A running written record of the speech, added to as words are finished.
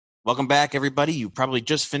Welcome back, everybody. You probably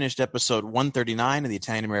just finished episode 139 of the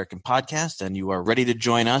Italian American Podcast, and you are ready to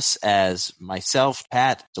join us as myself,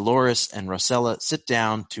 Pat, Dolores, and Rosella sit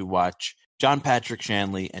down to watch John Patrick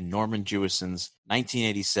Shanley and Norman Jewison's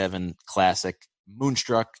 1987 classic,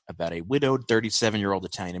 Moonstruck, about a widowed 37-year-old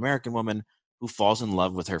Italian American woman who falls in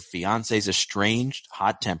love with her fiance's estranged,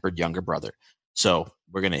 hot-tempered younger brother. So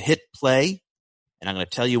we're going to hit play. And I'm going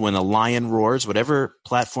to tell you when the lion roars, whatever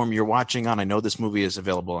platform you're watching on. I know this movie is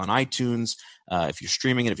available on iTunes. If you're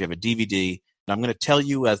streaming it, if you have a DVD, I'm going to tell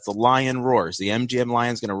you as the lion roars. The MGM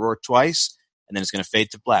lion is going to roar twice, and then it's going to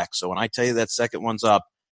fade to black. So when I tell you that second one's up,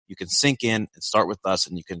 you can sink in and start with us,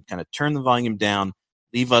 and you can kind of turn the volume down,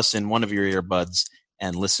 leave us in one of your earbuds,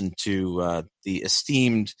 and listen to the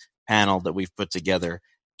esteemed panel that we've put together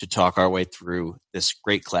to talk our way through this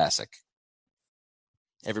great classic.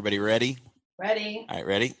 Everybody ready? Ready. All right,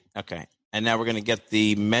 ready? Okay. And now we're going to get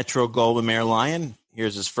the Metro-Goldwyn-Mayer lion.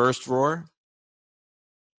 Here's his first roar.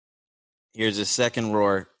 Here's his second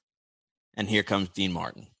roar. And here comes Dean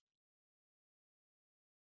Martin.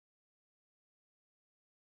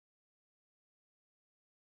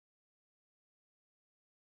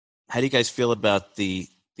 How do you guys feel about the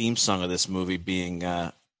theme song of this movie being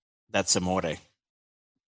That's Amore?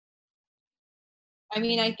 I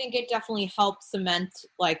mean, I think it definitely helped cement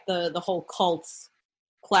like the whole cult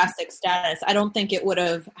classic status. I don't think it would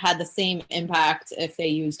have had the same impact if they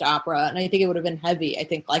used opera, and I think it would have been heavy. I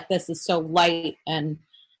think like this is so light and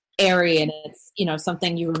airy, and it's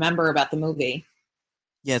something you remember about the movie.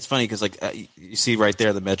 Yeah, it's funny because you see right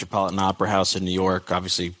there the Metropolitan Opera House in New York.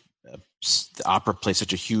 Obviously, the opera plays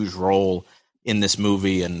such a huge role in this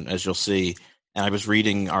movie, and as you'll see, and I was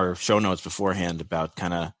reading our show notes beforehand about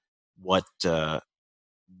kind of what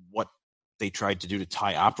they tried to do to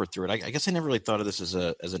tie opera through it. I guess I never really thought of this as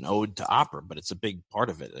an ode to opera, but it's a big part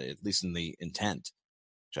of it, at least in the intent,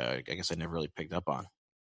 which I guess I never really picked up on.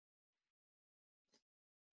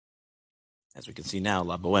 As we can see now,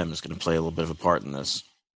 La Boheme is going to play a little bit of a part in this.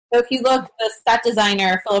 So if you look, the set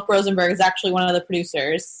designer, Philip Rosenberg, is actually one of the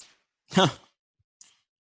producers. Huh.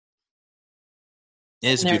 It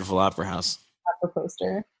is a beautiful opera house. Opera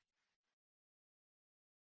poster.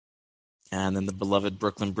 And then the beloved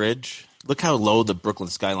Brooklyn Bridge. Look how low the Brooklyn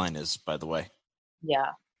skyline is, by the way.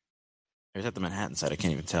 Yeah. There's at the Manhattan side. I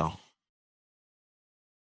can't even tell.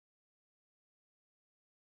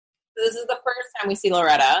 So this is the first time we see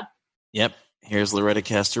Loretta. Yep. Here's Loretta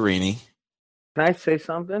Castorini. Can I say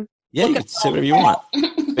something? Yeah, you can say whatever you want.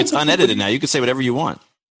 It's unedited now. You can say whatever you want.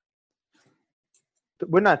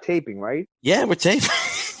 We're not taping, right? Yeah, we're taping.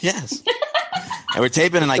 Yes. And we're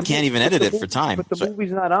taping, and I can't even edit it for time. But the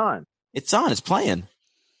movie's not on. It's on. It's playing.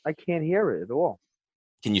 I can't hear it at all.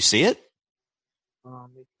 Can you see it? Let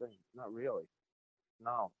me think. Not really.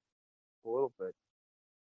 No. A little bit.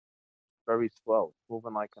 Very slow.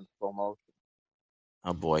 Moving like in slow motion.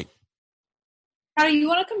 Oh, boy. How do you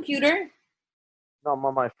want a computer? No, I'm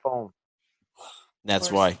on my phone.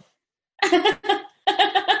 That's why. Can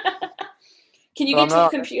you get to a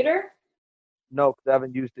computer? No, because I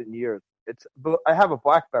haven't used it in years. But I have a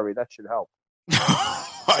BlackBerry. That should help.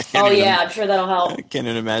 I'm sure that'll help. I can't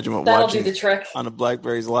even imagine what that'll watching do the trick on a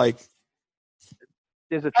BlackBerry's like.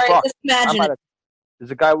 There's a All truck. right, just imagine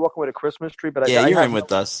there's a guy walking with a Christmas tree, but yeah, I you're have in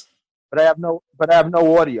with us. But I have no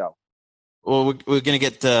audio. Well, we're gonna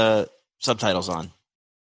get subtitles on.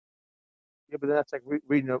 Yeah, but then that's like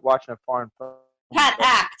watching a foreign film. Pat,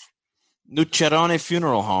 act. Nuccerone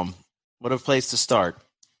Funeral Home. What a place to start.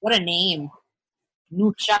 What a name.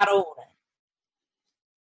 Nuccerone.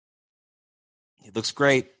 It looks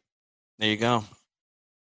great. There you go.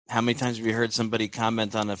 How many times have you heard somebody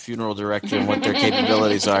comment on a funeral director and what their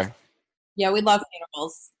capabilities are? Yeah, we love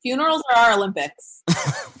funerals. Funerals are our Olympics.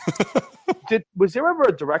 Was there ever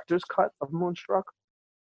a director's cut of Moonstruck?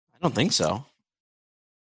 I don't think so.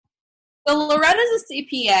 So Loretta's a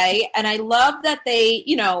CPA, and I love that they,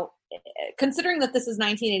 considering that this is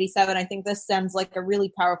 1987, I think this sends like a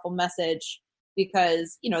really powerful message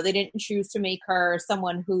because, they didn't choose to make her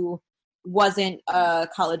someone who wasn't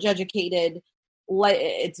college educated.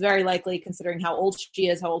 It's very likely, considering how old she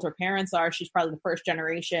is, how old her parents are, she's probably the first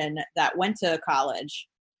generation that went to college.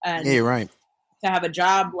 And yeah, you're right. To have a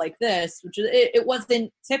job like this, which it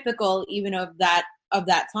wasn't typical even of that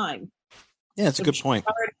time. Yeah, that's a good point.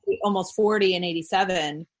 Almost 40 in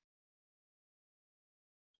 87.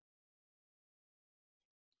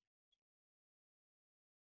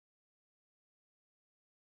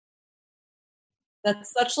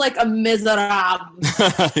 That's such like a miserable.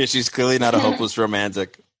 She's clearly not a hopeless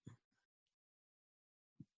romantic.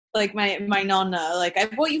 Like my nonna. Like, I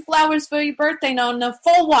bought you flowers for your birthday, nonna.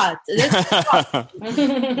 For what?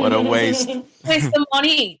 What a waste. Waste of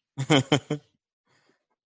money.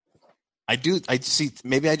 I see,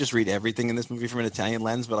 maybe I just read everything in this movie from an Italian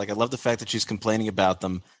lens, but like I love the fact that she's complaining about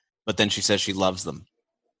them, but then she says she loves them.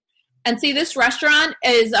 And see, this restaurant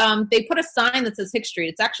is, they put a sign that says Hick Street.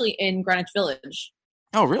 It's actually in Greenwich Village.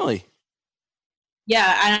 Oh, really?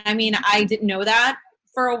 Yeah, I mean, I didn't know that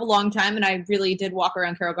for a long time, and I really did walk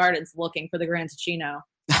around Carroll Gardens looking for the Gran Ticino.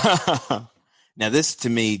 Now, this, to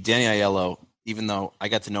me, Danny Aiello, even though I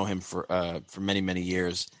got to know him for many, many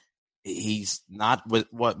years, he's not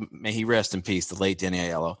what may he rest in peace. The late Danny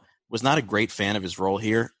Aiello was not a great fan of his role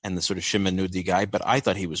here and the sort of Shimanudi guy, but I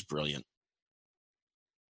thought he was brilliant.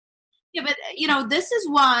 Yeah, but this is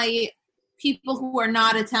why people who are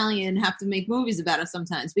not Italian have to make movies about us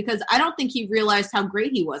sometimes, because I don't think he realized how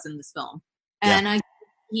great he was in this film, and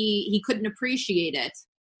he couldn't appreciate it.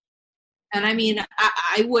 And I mean,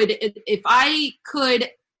 I would, if I could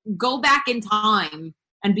go back in time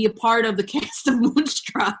and be a part of the cast of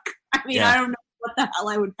Moonstruck. I mean, I don't know what the hell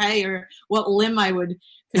I would pay or what limb I would.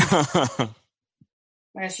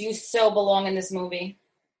 Gosh, you so belong in this movie.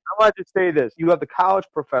 I want to say this. You have the college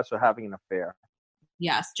professor having an affair.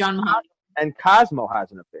 Yes, John Mahoney. And Cosmo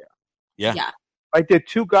has an affair. Yeah. Like, they're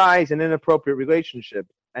two guys in an inappropriate relationship,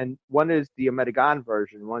 and one is the American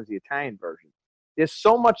version, one's the Italian version. There's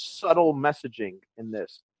so much subtle messaging in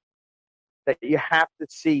this that you have to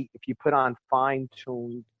see if you put on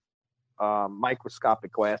fine-tuned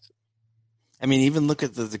microscopic glasses. I mean, even look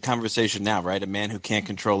at the conversation now, right? A man who can't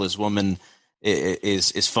control his woman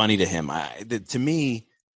is funny to him. To me,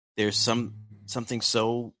 there's something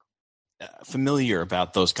so familiar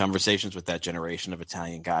about those conversations with that generation of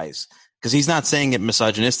Italian guys, because he's not saying it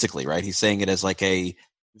misogynistically, right? He's saying it as like a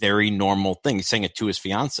very normal thing. He's saying it to his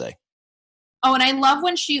fiance. Oh, and I love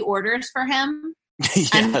when she orders for him.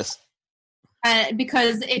 Yes.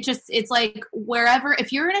 Because it's like, wherever,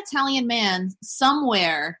 if you're an Italian man,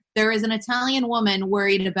 somewhere there is an Italian woman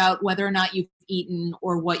worried about whether or not you've eaten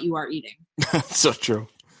or what you are eating. So true.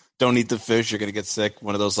 Don't eat the fish, you're going to get sick.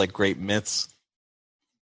 One of those like great myths.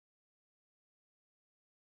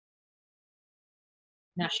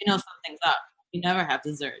 Now she knows something's up. You never have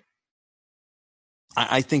dessert.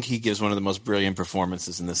 I think he gives one of the most brilliant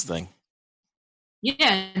performances in this thing.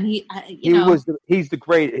 Yeah, and he's the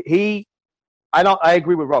great. I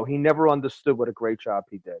agree with Ro. He never understood what a great job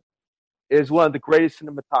he did. It is one of the greatest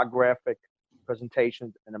cinematographic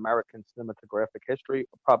presentations in American cinematographic history,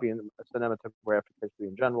 probably in cinematographic history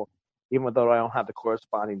in general, even though I don't have the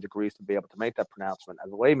corresponding degrees to be able to make that pronouncement.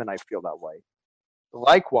 As a layman, I feel that way.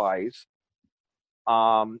 Likewise,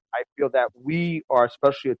 I feel that we are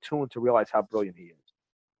especially attuned to realize how brilliant he is.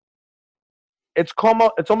 It's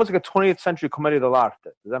almost like a 20th century commedia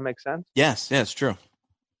dell'arte. Does that make sense? Yes, it's true.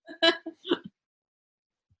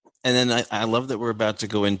 And then I love that we're about to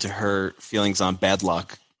go into her feelings on bad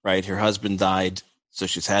luck, right? Her husband died, so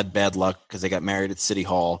she's had bad luck because they got married at City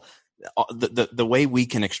Hall. The way we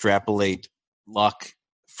can extrapolate luck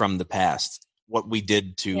from the past, what we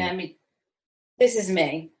did to... Yeah, I mean, this is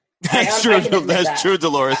me. That's true. That's true,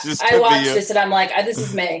 Dolores. I watched this and I'm like, this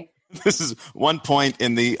is me. This is 1 point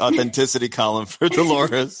in the authenticity column for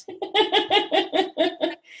Dolores.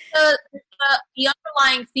 The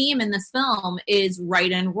underlying theme in this film is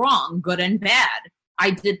right and wrong, good and bad. I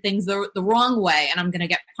did things the wrong way, and I'm going to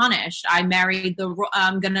get punished. I'm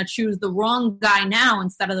going to choose the wrong guy now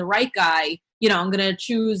instead of the right guy. I'm going to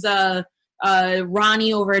choose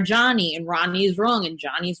Ronnie over Johnny, and Ronnie's wrong and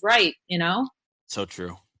Johnny's right. So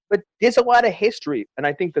true. But there's a lot of history, and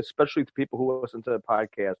I think that especially to people who listen to the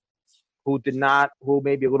podcast, who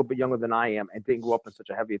may be a little bit younger than I am and didn't grow up in such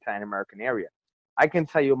a heavy Italian American area. I can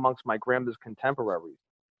tell you amongst my grandmother's contemporaries,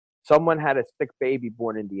 someone had a sick baby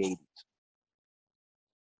born in the 80s.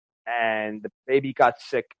 And the baby got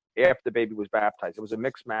sick after the baby was baptized. It was a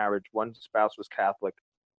mixed marriage. One spouse was Catholic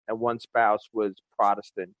and one spouse was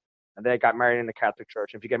Protestant. And they got married in the Catholic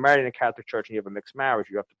Church. And if you get married in a Catholic Church and you have a mixed marriage,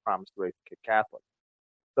 you have to promise to raise the kid Catholic.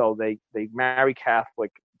 So they marry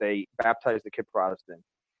Catholic, they baptize the kid Protestant.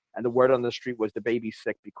 And the word on the street was the baby's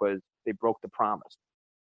sick because they broke the promise.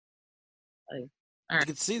 I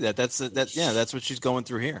can see that. That's what she's going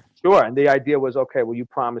through here. Sure. And the idea was, okay, well, you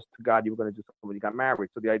promised to God you were going to do something when you got married.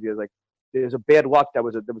 So the idea is like, there's a bad luck. There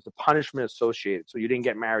was a punishment associated. So you didn't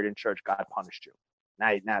get married in church. God punished you.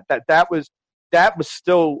 Now that was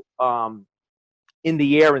still in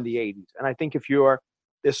the air in the 80s. And I think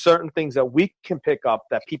there's certain things that we can pick up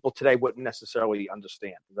that people today wouldn't necessarily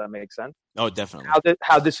understand. Does that make sense? Oh, definitely.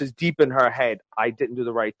 How this is deep in her head. I didn't do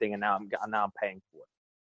the right thing, and now I'm paying for it.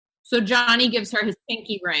 So Johnny gives her his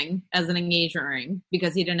pinky ring as an engagement ring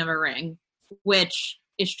because he didn't have a ring, which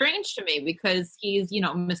is strange to me because he's,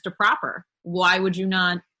 Mr. Proper. Why would you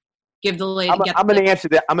not give the lady? I'm going to answer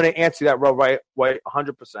that. I'm going to answer that right,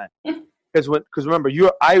 100%. Because remember,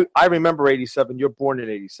 I remember '87. You're born in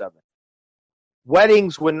 '87.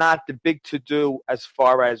 Weddings were not the big to do as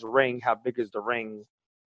far as ring. How big is the ring?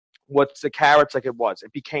 What's the carats like it was?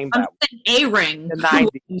 It became that a ring. In the 90s.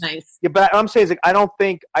 Nice. Yeah, but I'm saying is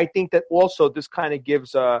I think that also this kind of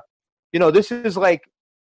gives this is like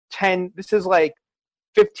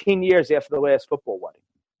 15 years after the last football wedding.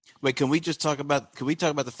 Wait, can we talk about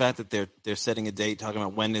the fact that they're setting a date, talking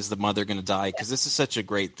about when is the mother going to die? Because this is such a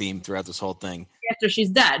great theme throughout this whole thing. After she's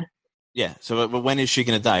dead. Yeah. So, but when is she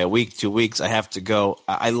going to die? A week, 2 weeks? I have to go.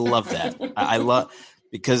 I love that. I love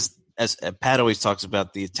because as Pat always talks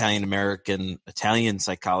about the Italian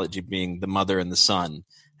psychology being the mother and the son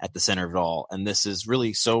at the center of it all, and this is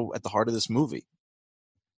really so at the heart of this movie.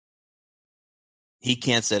 He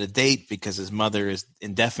can't set a date because his mother is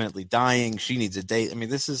indefinitely dying. She needs a date. I mean,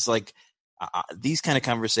 this is like these kind of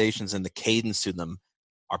conversations and the cadence to them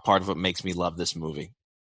are part of what makes me love this movie.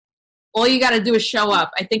 All you got to do is show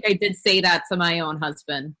up. I think I did say that to my own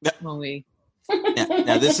husband when we.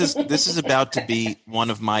 Now this is about to be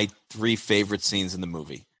one of my 3 favorite scenes in the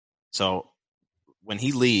movie. So when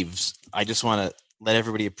he leaves, I just want to let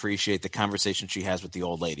everybody appreciate the conversation she has with the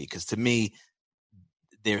old lady because to me.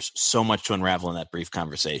 There's so much to unravel in that brief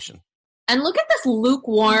conversation. And look at this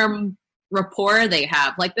lukewarm rapport they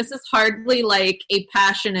have. Like, this is hardly like a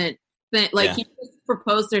passionate thing. Like, He just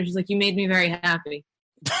proposed to her. She's like, you made me very happy.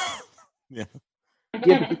 Yeah, but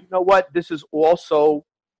you know what? This is also,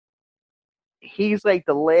 he's like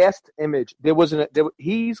the last image.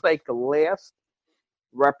 He's like the last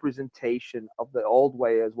representation of the old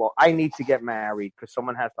way as well. I need to get married because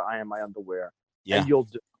someone has to iron my underwear. Yeah. And you'll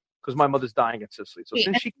do. Because my mother's dying in Sicily. So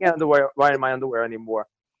since she can't iron my underwear anymore,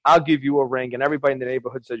 I'll give you a ring. And everybody in the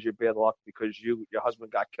neighborhood says you're bad luck because your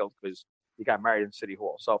husband got killed because you got married in City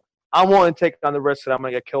Hall. So I'm willing to take on the risk that I'm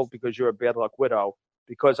going to get killed because you're a bad luck widow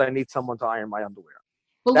because I need someone to iron my underwear.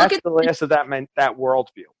 But that's the last of that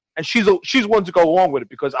worldview. And she's one to go along with it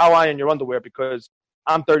because I'll iron your underwear because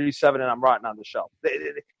I'm 37 and I'm rotting on the shelf.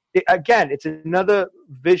 Again, it's another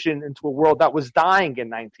vision into a world that was dying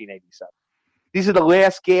in 1987. These are the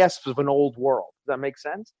last gasps of an old world. Does that make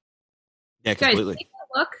sense? Yeah, completely. Guys, take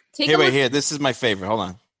a look. Here, wait, here. This is my favorite. Hold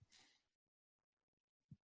on.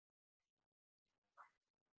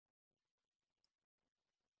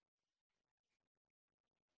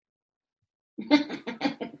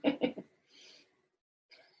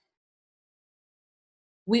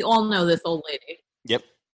 We all know this old lady. Yep.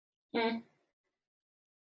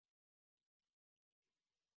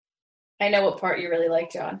 I know what part you really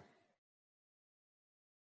like, John.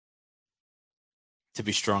 To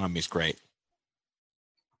be strong on me is great.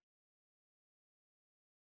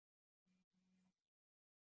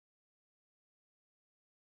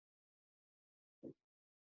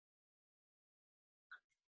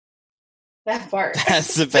 That part.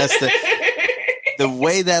 That's the best thing. The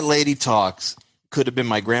way that lady talks could have been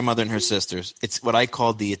my grandmother and her sisters. It's what I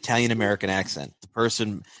call the Italian-American accent. The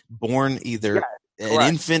person born either an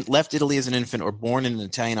infant, left Italy as an infant, or born in an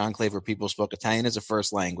Italian enclave where people spoke Italian as a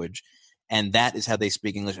first language. And that is how they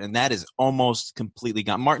speak English. And that is almost completely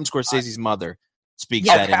gone. Martin Scorsese's mother speaks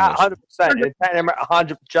that English.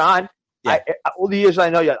 100%. John, yeah. All the years I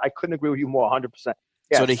know you, I couldn't agree with you more, 100%. Yes.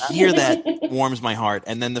 So to hear that warms my heart.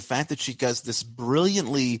 And then the fact that she does this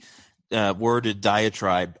brilliantly worded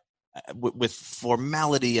diatribe with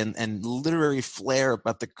formality and literary flair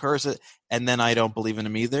about the curse, and then I don't believe in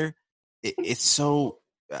him either. It's so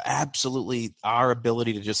absolutely our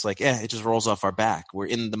ability to just it just rolls off our back. We're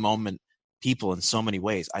in the moment people in so many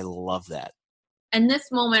ways. I love that. And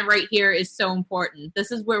this moment right here is so important.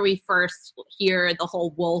 This is where we first hear the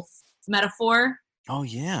whole wolf metaphor. Oh,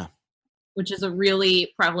 yeah. Which is a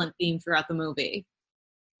really prevalent theme throughout the movie.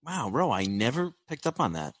 Wow, Ro, I never picked up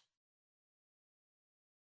on that.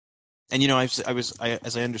 And,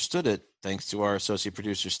 as I understood it, thanks to our associate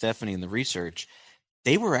producer, Stephanie, and the research,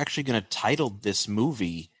 they were actually going to title this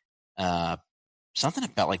movie something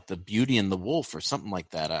about the Beauty and the Wolf or something like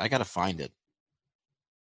that. I got to find it.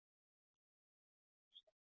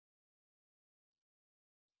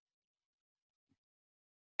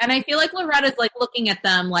 And I feel like Loretta's looking at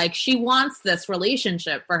them she wants this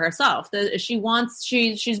relationship for herself.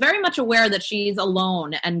 She's very much aware that she's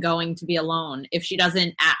alone and going to be alone if she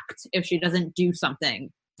doesn't act, if she doesn't do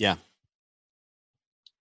something. Yeah.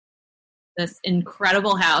 This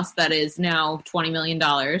incredible house that is now $20 million.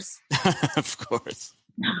 Of course.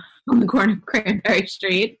 on the corner of Cranberry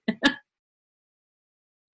Street.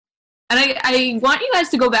 And I want you guys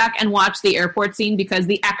to go back and watch the airport scene because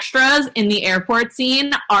the extras in the airport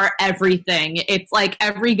scene are everything. It's like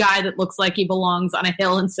every guy that looks like he belongs on a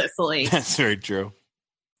hill in Sicily. That's very true.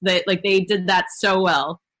 They did that so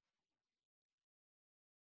well.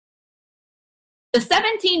 The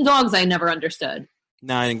 17 dogs I never understood.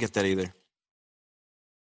 No, I didn't get that either.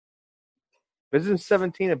 Isn't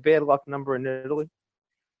 17 a bad luck number in Italy?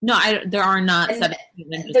 No, there are not And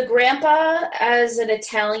 17. the grandpa, as an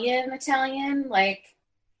Italian, like,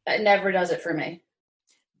 it never does it for me.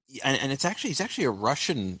 And he's actually a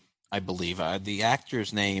Russian, I believe. The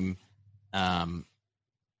actor's name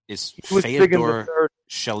is Fyodor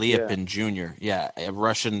Shaliapin Jr. Yeah, a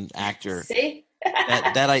Russian actor. See?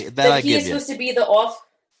 that I that give he's you. supposed to be the off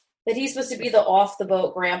the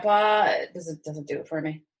boat grandpa. It doesn't do it for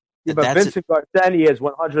me. Yeah, but Vincent Gardenia is 100%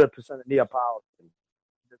 a Neapolitan in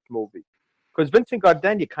this movie. Because Vincent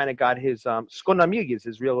Gardenia kind of got his Sconamiglia is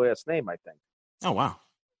his real last name, I think. Oh, wow.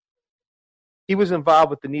 He was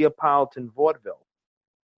involved with the Neapolitan vaudeville.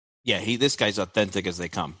 Yeah, this guy's authentic as they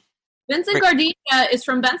come. Vincent Gardenia is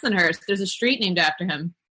from Bensonhurst. There's a street named after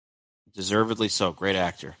him. Deservedly so. Great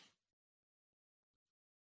actor.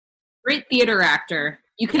 Great theater actor.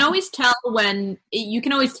 You can always tell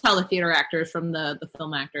the theater actors from the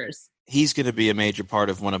film actors. He's going to be a major part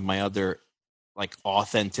of one of my other like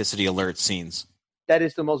authenticity alert scenes. That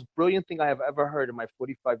is the most brilliant thing I have ever heard in my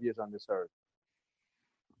 45 years on this earth.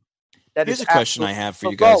 Here's a question I have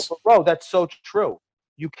for you guys. Bro, that's so true.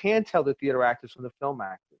 You can tell the theater actors from the film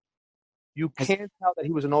actors. You can tell that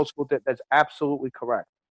he was an old school. That's absolutely correct.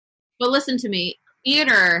 But listen to me.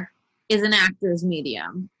 Theater is an actor's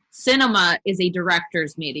medium. Cinema is a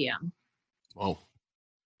director's medium. Whoa.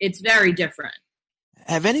 It's very different.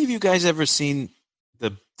 Have any of you guys ever seen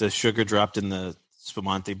the sugar dropped in the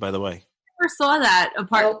spumante, by the way? I never saw that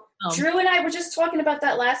apart from Drew and I were just talking about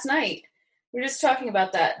that last night. We were just talking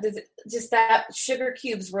about that. Just that sugar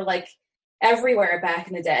cubes were like everywhere back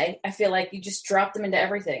in the day. I feel like you just dropped them into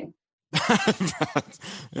everything.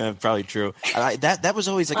 Yeah, probably true. That was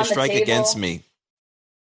always like On a strike the against me.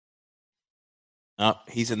 Oh,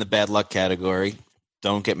 he's in the bad luck category.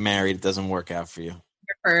 Don't get married. It doesn't work out for you.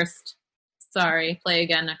 You're first. Sorry. Play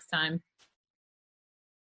again next time.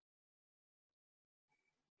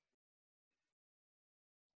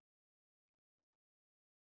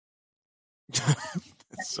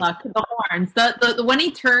 Luck. The horns. The when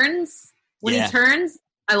he turns,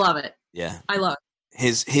 I love it. Yeah. I love it.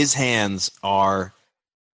 His hands are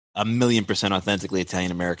 1,000,000% authentically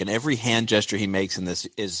Italian American. Every hand gesture he makes in this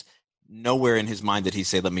is nowhere in his mind did he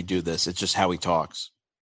say, "Let me do this." It's just how he talks.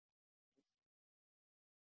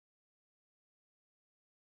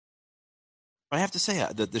 But I have to say,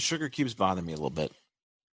 the sugar cubes bother me a little bit.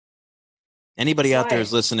 Anybody out there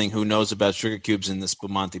is listening who knows about sugar cubes in the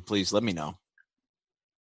spumante, please let me know.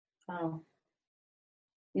 Oh.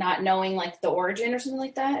 Not knowing like the origin or something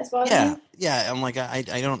like that is bothering you? Yeah. I'm like, I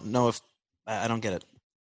don't know if I don't get it.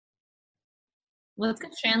 Let's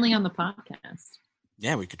get Shanley on the podcast.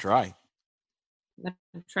 Yeah, we could try.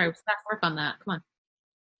 Try work on that. Come on.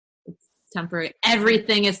 It's temporary.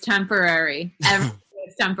 Everything is temporary. Everything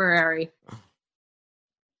is temporary.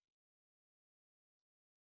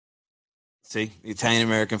 See, the Italian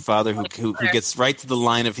American father who gets right to the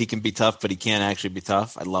line of he can be tough, but he can't actually be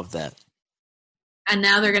tough. I love that. And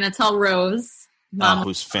now they're going to tell Rose, Mom,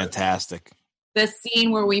 who's fantastic. This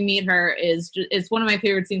scene where we meet her is one of my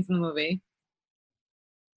favorite scenes in the movie.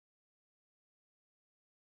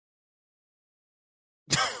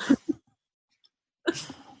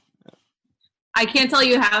 I can't tell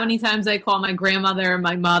you how many times I call my grandmother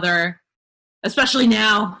my mother, especially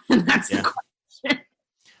now. And that's the question.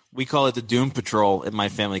 We call it the Doom Patrol in my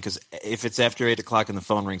family because if it's after 8 o'clock and the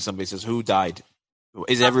phone rings, somebody says, "Who died?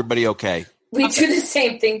 Is everybody okay?" We do the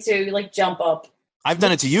same thing too. We like jump up. I've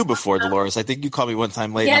done it to you before, Dolores. I think you called me one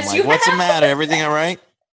time late. Yes, I'm like, "What's the matter? Everything all right?"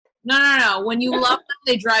 No. When you love them,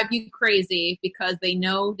 they drive you crazy because they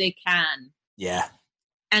know they can. Yeah.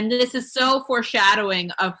 And this is so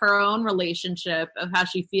foreshadowing of her own relationship, of how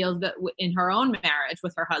she feels that in her own marriage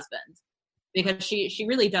with her husband. Because she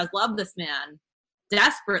really does love this man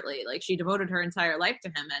desperately. Like, she devoted her entire life to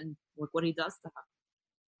him, and look what he does to her.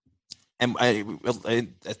 And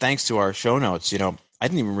thanks to our show notes, I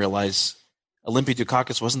didn't even realize Olympia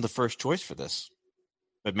Dukakis wasn't the first choice for this.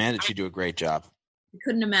 But man, did she do a great job. I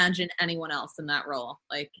couldn't imagine anyone else in that role,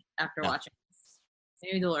 like, after watching this.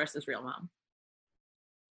 Maybe Dolores' real mom.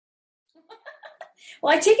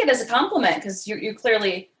 Well, I take it as a compliment because you're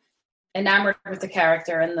clearly enamored with the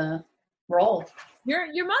character and the role.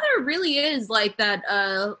 Your mother really is like that,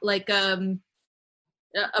 a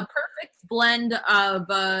perfect blend of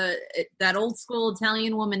that old school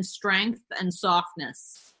Italian woman's strength and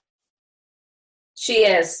softness. She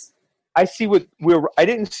is. I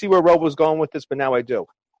didn't see where Ro was going with this, but now I do.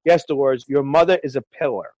 Yes, Dolores, your mother is a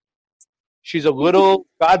pillar. She's a little,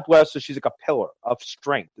 God bless her, she's like a pillar of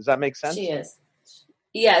strength. Does that make sense? She is.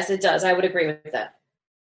 Yes, it does. I would agree with that.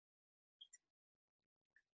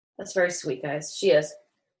 That's very sweet, guys. She is.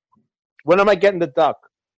 When am I getting the duck?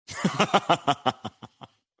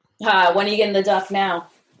 When are you getting the duck now?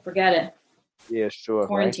 Forget it. Yeah, sure.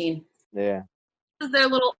 Quarantine. Right? Yeah. This is their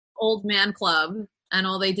little old man club, and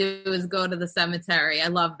all they do is go to the cemetery. I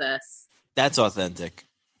love this. That's authentic.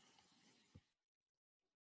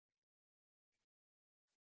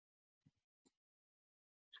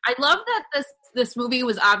 I love that this movie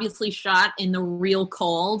was obviously shot in the real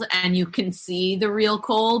cold, and you can see the real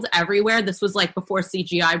cold everywhere. This was like before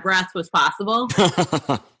CGI breath was possible.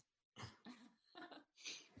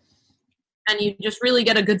 And you just really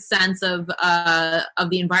get a good sense of the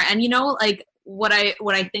environment. And like what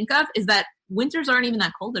I think of is that winters aren't even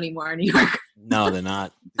that cold anymore in New York. No, they're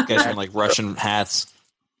not. These guys are like Russian hats.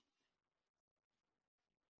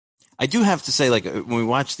 I do have to say, like, when we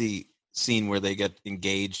watch the scene where they get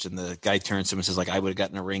engaged and the guy turns to him and says, like, I would have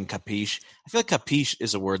gotten a ring, capiche. I feel like capiche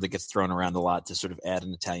is a word that gets thrown around a lot to sort of add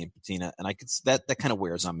an Italian patina, and that kind of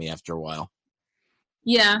wears on me after a while.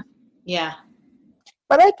 Yeah. Yeah.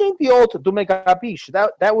 But I think the old "tu me capisci"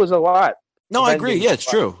 that was a lot. No, I agree. Yeah, it's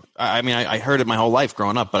true. I mean, I heard it my whole life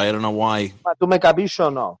growing up, but I don't know why. Ma tu me capisci o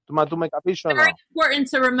no? Ma tu me capisci o no? Very important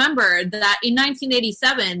to remember that in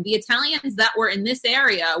 1987, the Italians that were in this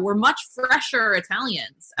area were much fresher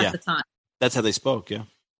Italians at the time. That's how they spoke, yeah.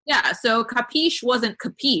 Yeah, so capiche wasn't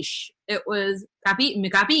capiche. It was me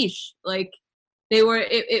capiche. Like they were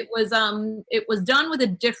it was done with a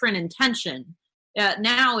different intention.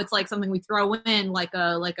 Now it's like something we throw in like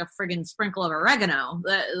a friggin' sprinkle of oregano.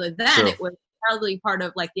 Then True. It was probably part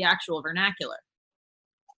of like the actual vernacular.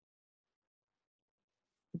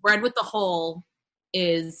 Bread with the hole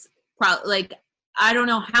is probably like, I don't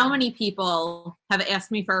know how many people have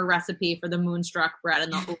asked me for a recipe for the Moonstruck bread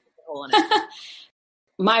and the hole in it.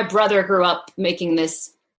 My brother grew up making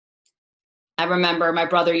this. I remember my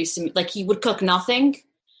brother used to, like, he would cook nothing,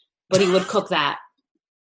 but he would cook that.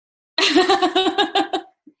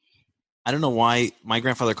 I don't know why my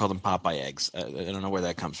grandfather called them Popeye eggs. I don't know where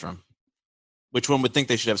that comes from. Which one would think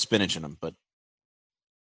they should have spinach in them, but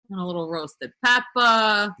And a little roasted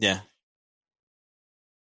pepper. yeah.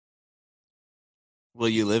 Will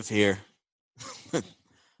you live here?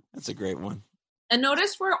 That's a great one. And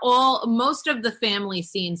notice most of the family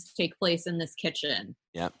scenes take place in this kitchen.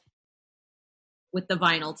 Yep. With the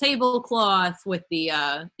vinyl tablecloth, with the,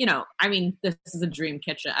 this is a dream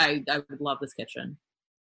kitchen. I would love this kitchen.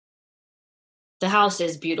 The house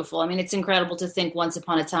is beautiful. I mean, it's incredible to think once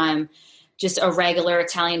upon a time, just a regular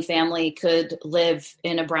Italian family could live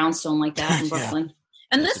in a brownstone like that in Brooklyn. Yeah.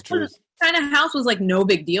 And this kind of house was like no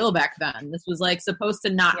big deal back then. This was like supposed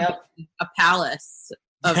to not be a palace.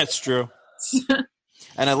 That's true.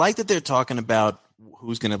 And I like that they're talking about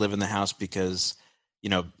who's going to live in the house because,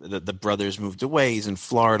 the brothers moved away. He's in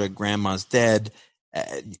Florida. Grandma's dead.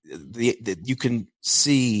 You can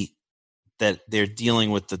see that they're dealing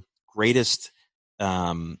with the greatest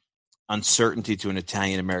uncertainty to an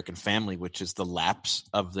Italian-American family, which is the lapse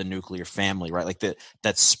of the nuclear family, right? Like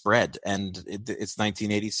that spread. And it's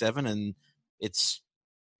 1987, and it's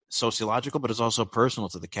sociological, but it's also personal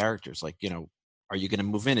to the characters. Like, are you going to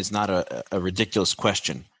move in is not a ridiculous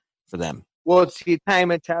question for them. Well, it's the Italian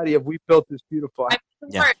mentality of we built this beautiful house.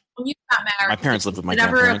 Yeah. When you got married, my parents lived with my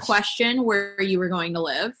grandparents. grandparents. Never a question where you were going to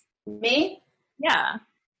live? Me? Yeah.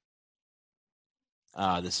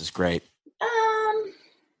 This is great.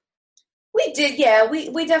 We did, yeah.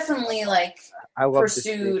 We definitely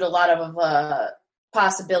pursued a lot of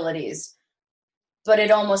possibilities, but it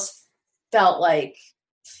almost felt like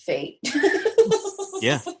fate.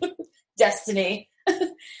 Yeah. Destiny.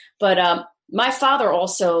 But my father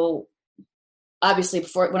also, obviously,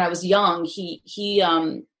 when I was young, he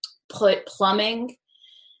put plumbing,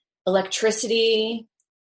 electricity,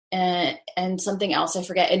 and something else I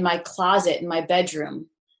forget in my closet in my bedroom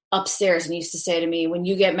upstairs, and he used to say to me, when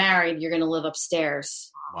you get married, you're going to live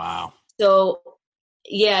upstairs. Wow. So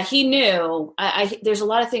yeah, he knew. There's a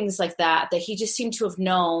lot of things like that he just seemed to have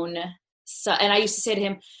known. So, and I used to say to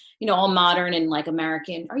him, all modern and like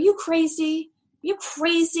American, are you crazy? Are you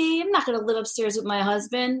crazy? I'm not going to live upstairs with my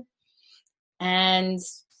husband. And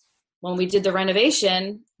when we did the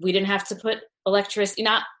renovation, we didn't have to put electricity.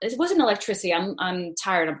 It wasn't electricity. I'm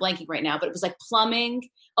tired. I'm blanking right now. But it was like plumbing.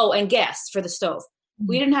 Oh, and gas for the stove. Mm-hmm.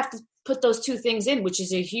 We didn't have to put those two things in, which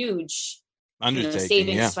is a huge undertaking,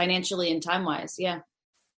 savings financially and time wise. Yeah.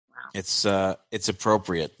 Wow. It's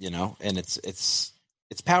appropriate, and it's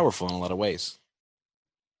powerful in a lot of ways.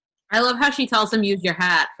 I love how she tells him use your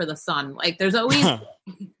hat for the sun. Like there's always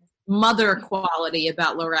mother quality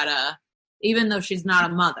about Loretta, even though she's not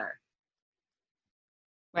a mother.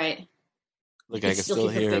 Right. Look, I can still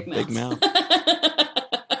hear a big mouth.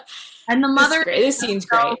 And the mother, this scene's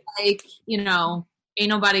great. Like, ain't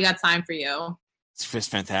nobody got time for you. It's just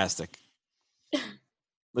fantastic.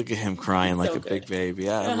 Look at him crying like a big baby.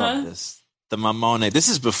 I love this. The Mamone. This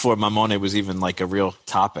is before Mamone was even like a real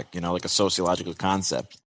topic, like a sociological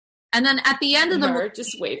concept. And then at the end of the movie,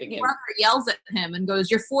 just waving him. Brother yells at him and goes,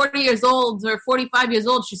 "You're 40 years old or 45 years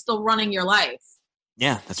old. She's still running your life."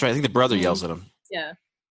 Yeah, that's right. I think the brother yells at him. Yeah.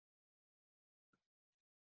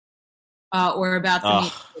 We're about to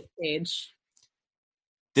meet the stage.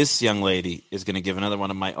 This young lady is going to give another one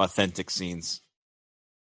of my authentic scenes.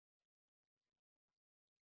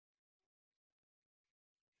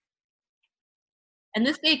 And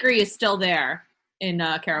this bakery is still there in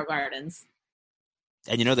Carroll Gardens.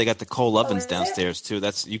 And they got the coal ovens downstairs too.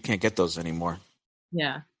 You can't get those anymore.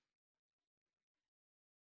 Yeah.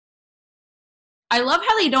 I love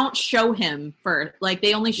how they don't show him first. Like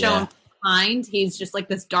they only show him behind. He's just like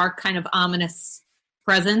this dark kind of ominous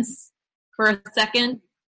presence for a second.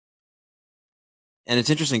 And it's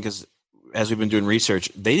interesting because as we've been doing research,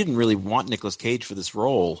 they didn't really want Nicolas Cage for this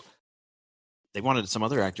role. They wanted some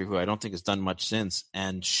other actor who I don't think has done much since.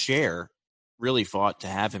 And Cher really fought to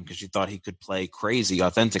have him because she thought he could play crazy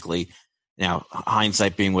authentically. Now,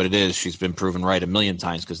 hindsight being what it is, she's been proven right a million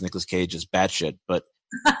times because Nicolas Cage is batshit. But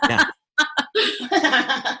yeah.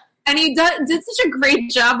 And he did such a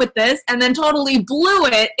great job with this and then totally blew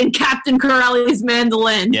it in Captain Corelli's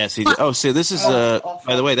Mandolin. Yes, he did. Oh, so this is,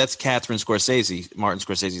 by the way, that's Catherine Scorsese, Martin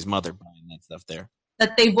Scorsese's mother, behind that stuff there.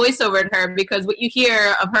 That they voice-overed her because what you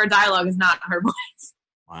hear of her dialogue is not her voice.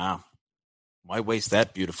 Wow. Why waste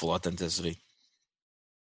that beautiful authenticity?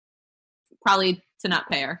 Probably to not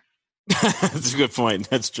pay her. That's a good point.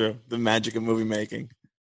 That's true. The magic of movie making.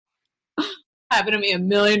 Happened to me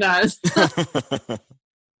 1,000,000 times.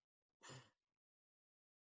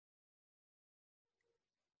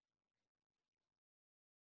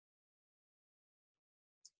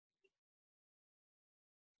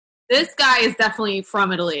 This guy is definitely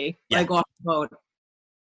from Italy, like off the boat.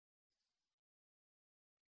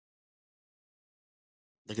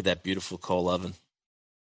 Look at that beautiful coal oven.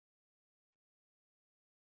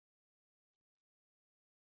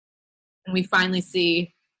 And we finally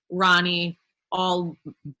see Ronnie all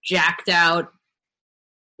jacked out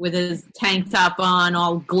with his tank top on,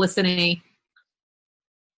 all glistening.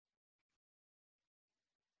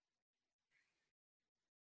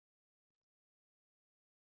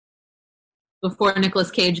 Before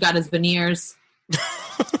Nicolas Cage got his veneers.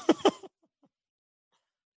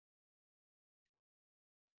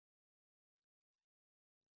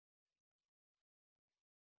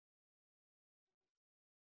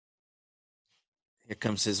 Here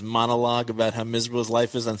comes his monologue about how miserable his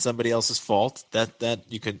life is on somebody else's fault. That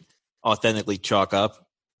you could authentically chalk up.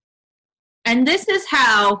 And this is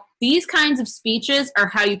how these kinds of speeches are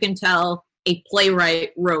how you can tell a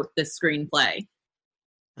playwright wrote this screenplay.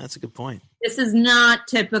 That's a good point. This is not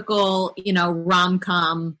typical,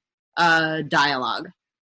 rom-com dialogue.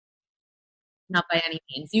 Not by any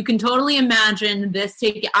means. You can totally imagine this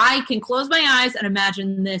I can close my eyes and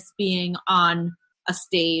imagine this being on a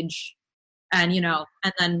stage and,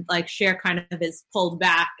 and then like Cher kind of is pulled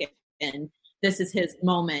back and this is his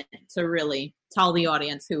moment to really tell the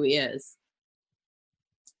audience who he is.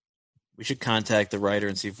 We should contact the writer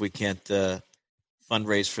and see if we can't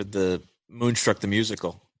fundraise for the Moonstruck the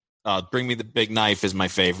musical. Bring Me the Big Knife is my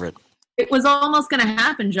favorite. It was almost going to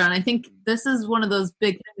happen, John. I think this is one of those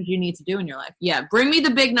big things you need to do in your life. Yeah, Bring Me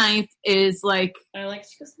the Big Knife is like... she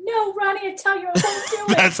goes, no, Ronnie, I tell you I won't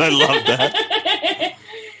do it. I love that.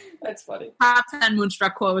 That's funny. Top 10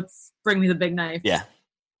 Moonstruck quotes, Bring Me the Big Knife. Yeah.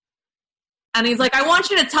 And he's like, I want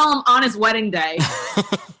you to tell him on his wedding day.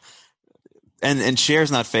 And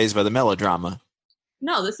Cher's not fazed by the melodrama.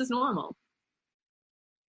 No, this is normal.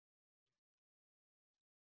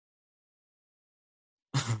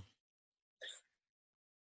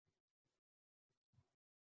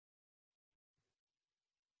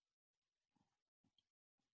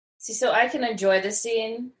 See, so I can enjoy this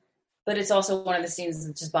scene, but it's also one of the scenes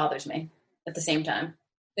that just bothers me at the same time.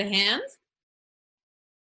 The hands?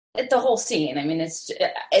 The whole scene. I mean, it's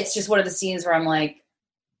just one of the scenes where I'm like,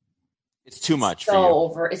 It's too much so for you.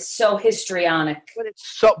 over. It's so histrionic. But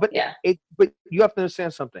it's so. But Yeah. But you have to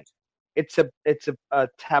understand something. It's a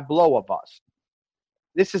tableau of us.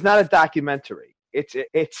 This is not a documentary. It's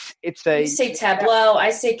a. You say tableau,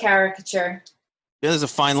 I say caricature. Yeah, there's a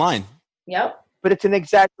fine line. Yep. But it's an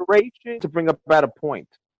exaggeration to bring about a point.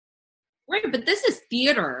 Right, but this is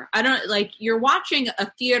theater. I don't like you're watching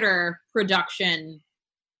a theater production.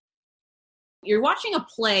 You're watching a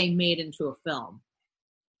play made into a film.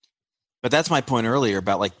 But that's my point earlier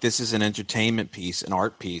about like this is an entertainment piece, an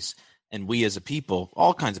art piece, and we as a people,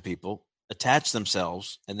 all kinds of people, attach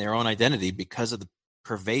themselves and their own identity because of the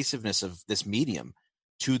pervasiveness of this medium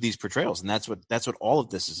to these portrayals, and that's what all of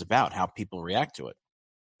this is about, how people react to it.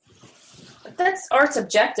 But that's art's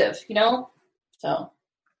objective, you know? So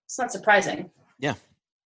it's not surprising. Yeah.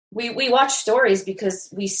 We watch stories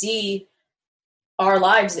because we see our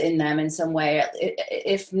lives in them in some way,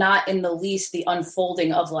 if not in the least the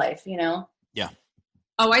unfolding of life, you know? Yeah.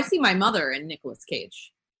 Oh, I see my mother in Nicolas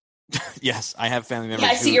Cage. Yes, I have family members.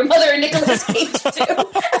 Yeah, I see your mother in Nicolas Cage too.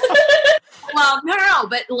 Well, no,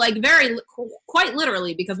 but like quite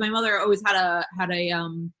literally, because my mother always had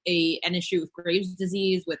an issue with Graves'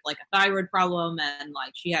 disease, with like a thyroid problem, and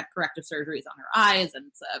like she had corrective surgeries on her eyes,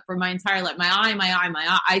 and for my entire life, my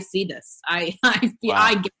eye, I see this, I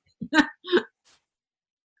get it.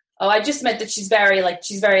 Oh, I just meant that she's very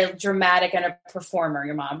dramatic and a performer.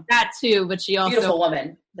 Your mom, that too, but she also beautiful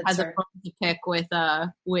woman. has a problem to pick with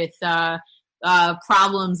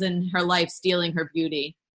problems in her life stealing her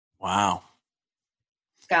beauty. Wow.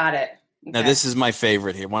 Got it. Okay. Now this is my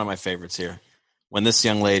favorite here. One of my favorites here. When this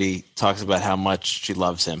young lady talks about how much she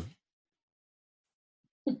loves him.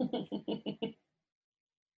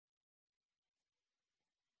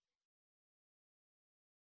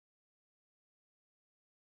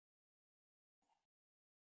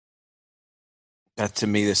 That to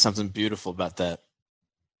me, there's something beautiful about that.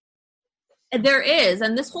 There is,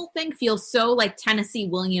 and this whole thing feels so like Tennessee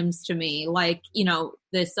Williams to me. Like, you know,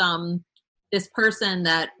 this person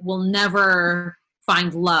that will never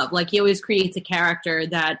find love. Like he always creates a character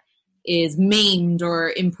that is maimed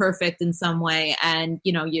or imperfect in some way, and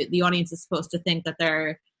you know, the audience is supposed to think that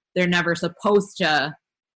they're never supposed to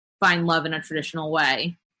find love in a traditional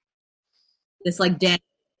way. This like damaged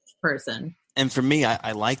person. And for me,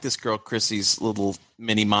 I like this girl Chrissy's little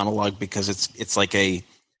mini monologue because it's like a,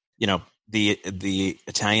 you know, the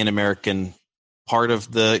Italian American part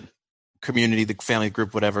of the community, the family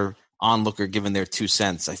group, whatever, onlooker giving their 2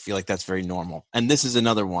 cents. I feel like that's very normal. And this is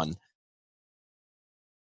another one,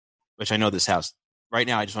 which I know this house right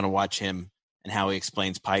now. I just want to watch him and how he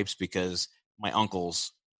explains pipes, because my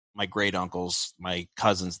uncles, my great uncles, my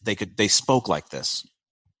cousins, they spoke like this,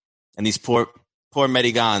 and these poor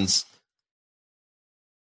Medigans.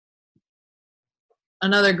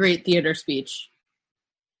 Another great theater speech.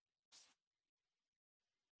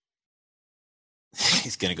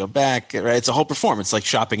 He's going to go back. Right? It's a whole performance, like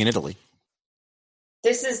shopping in Italy.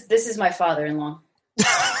 This is my father-in-law.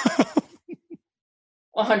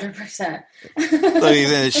 100%. So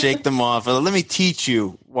he's going to shake them off. Let me teach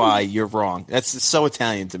you why you're wrong. That's so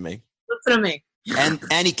Italian to me. Listen to me.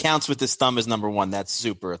 And he counts with his thumb as number one. That's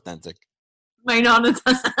super authentic. My nonna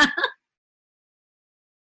does that.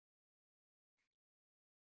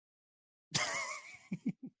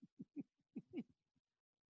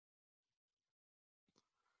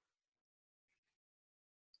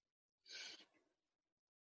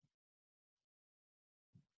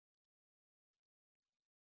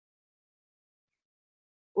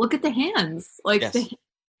 Look at the hands, like yes.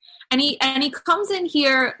 and he comes in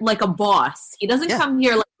here like a boss. He doesn't come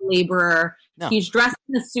here like a laborer. No. He's dressed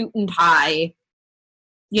in a suit and tie.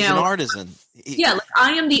 He's an artisan. Like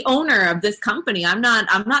I am the owner of this company. I'm not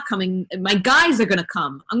coming. My guys are going to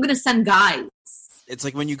come. I'm going to send guys. It's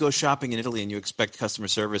like when you go shopping in Italy and you expect customer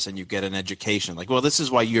service and you get an education. Like, well, this is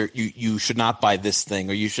why you should not buy this thing,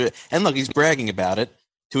 or you should. And look, he's bragging about it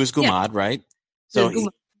to his gumad, right? So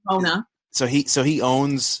So he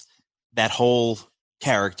owns that whole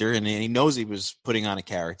character, and he knows he was putting on a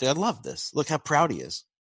character. I love this. Look how proud he is.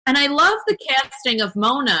 And I love the casting of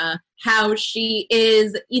Mona, how she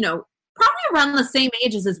is, you know, probably around the same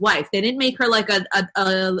age as his wife. They didn't make her like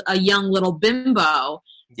a young little bimbo.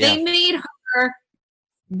 Yeah. They made her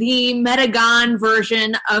the Medighan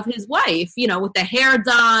version of his wife, you know, with the hair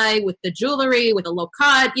dye, with the jewelry, with the low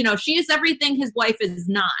cut. You know, she is everything his wife is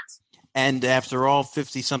not. And after all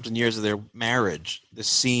 50-something years of their marriage, this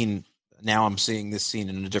scene, now I'm seeing this scene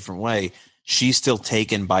in a different way. She's still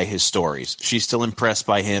taken by his stories. She's still impressed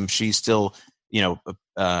by him. She's still, you know,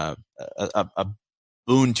 a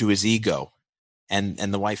boon to his ego. and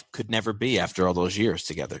the wife could never be after all those years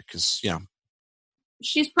together because, you know.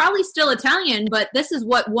 She's probably still Italian, but this is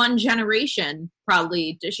what one generation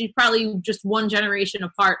she's probably just one generation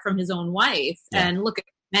apart from his own wife. Yeah. And look at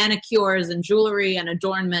manicures and jewelry and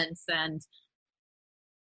adornments, and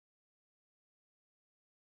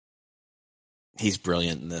he's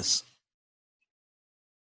brilliant in this.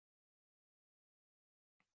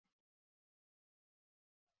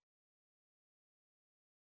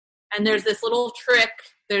 And there's this little trick.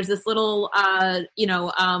 There's this little, confetto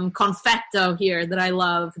here that I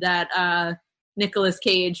love. That Nicolas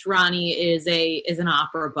Cage, Ronnie, is an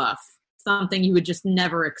opera buff. Something you would just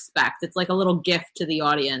never expect. It's like a little gift to the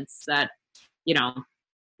audience that, you know,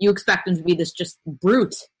 you expect him to be this just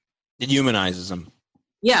brute. It humanizes him.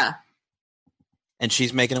 Yeah. And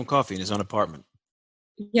she's making him coffee in his own apartment.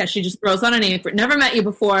 Yeah, she just throws on an apron. Never met you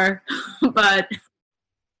before, but.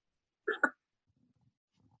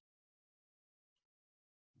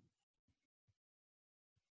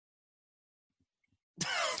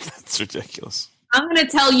 That's ridiculous. I'm going to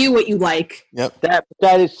tell you what you like. Yep. That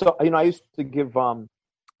is so. You know, I used to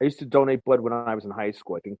donate blood when I was in high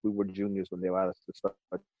school. I think we were juniors when they allowed us to start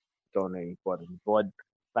donating blood. And blood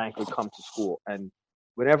bank would come to school, and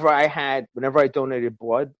whenever I donated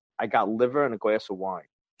blood, I got liver and a glass of wine.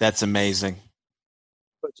 That's amazing.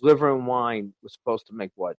 But liver and wine was supposed to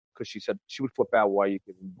make blood because she said she would flip out why you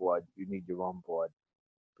giving blood. You need your own blood.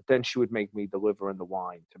 But then she would make me the liver and the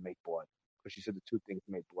wine to make blood because she said the two things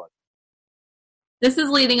made blood. This is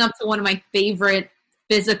leading up to one of my favorite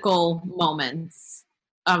physical moments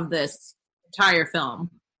of this entire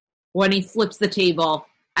film, when he flips the table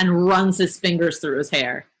and runs his fingers through his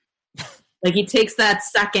hair. Like, he takes that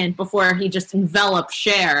second before he just envelops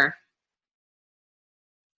Cher.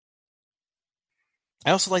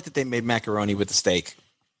 I also like that they made macaroni with the steak.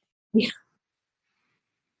 Yeah.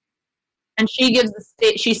 And she gives the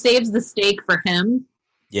steak. She saves the steak for him.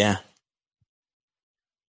 Yeah.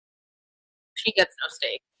 She gets no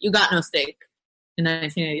steak. You got no steak in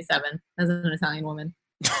 1987 as an Italian woman.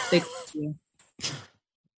 Steak for you.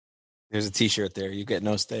 There's a T-shirt there. You get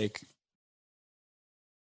no steak.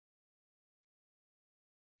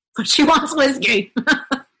 But she wants whiskey.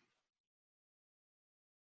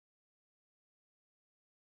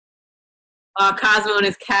 Cosmo and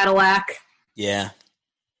his Cadillac. Yeah.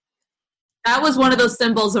 That was one of those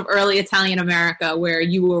symbols of early Italian America where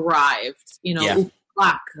you arrived. You know, yeah.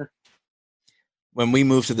 When we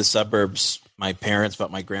moved to the suburbs, my parents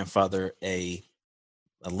bought my grandfather a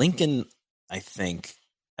Lincoln, I think,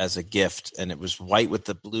 as a gift, and it was white with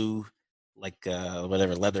the blue, like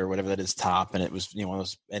leather, whatever that is, top, and it was, you know, one of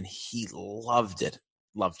those, and he loved it,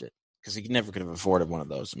 because he never could have afforded one of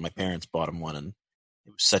those, and my parents bought him one, and it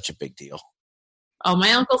was such a big deal. Oh,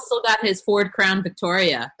 my uncle still got his Ford Crown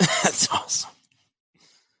Victoria. That's awesome.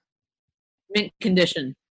 Mint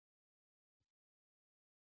condition.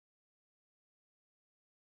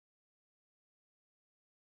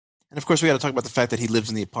 And of course, we got to talk about the fact that he lives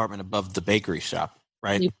in the apartment above the bakery shop,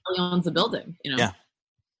 right? He probably owns the building, you know. Yeah.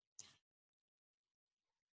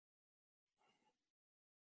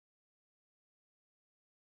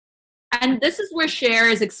 And this is where Cher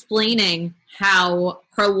is explaining how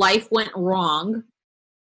her life went wrong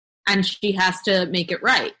and she has to make it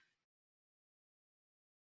right.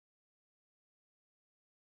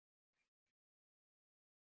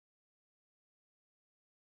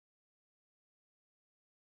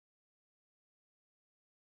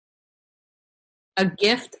 A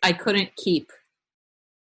gift I couldn't keep.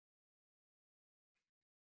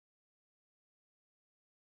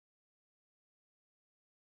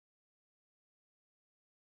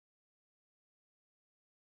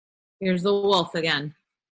 Here's the wolf again.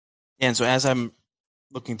 And so as I'm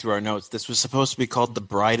looking through our notes, this was supposed to be called The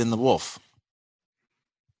Bride and the Wolf.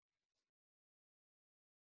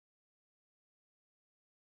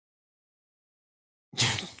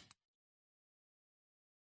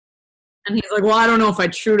 And he's like, well, I don't know if I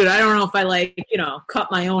chewed it. I don't know if I,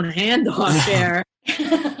 cut my own hand off there.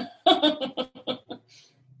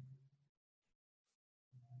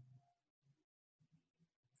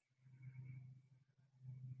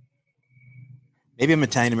 Maybe I'm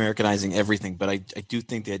Italian Americanizing everything, but I do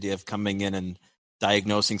think the idea of coming in and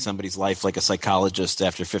diagnosing somebody's life like a psychologist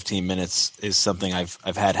after 15 minutes is something I've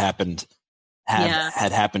had happen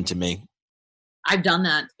to me. I've done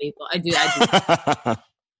that to people. I do.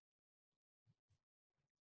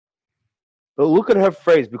 But look at her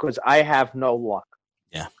phrase, because I have no luck.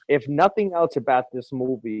 Yeah. If nothing else about this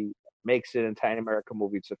movie makes it an Italian American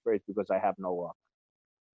movie, it's a phrase, because I have no luck.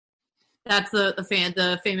 That's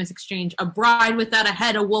the famous exchange. A bride without a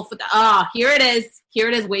head, a wolf without. Ah, here it is. Here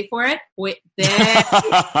it is. Wait for it. Wait there.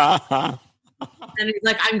 And he's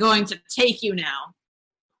like, "I'm going to take you now."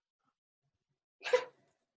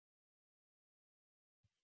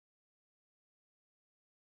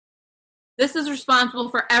 This is responsible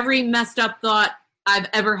for every messed up thought I've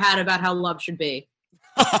ever had about how love should be.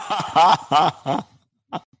 I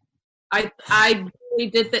really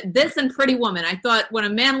did this in Pretty Woman. I thought when a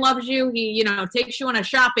man loves you, he, takes you on a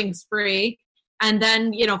shopping spree and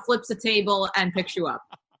then, flips a table and picks you up.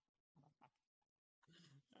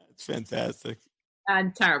 That's fantastic.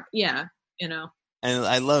 And terrible. Yeah, And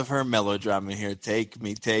I love her melodrama here. Take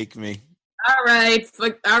me, take me. All right.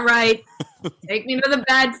 Take me to the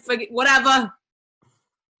bed. Whatever.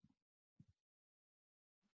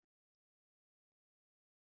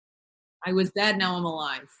 I was dead, now I'm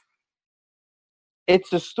alive.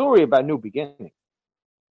 It's a story about new beginnings.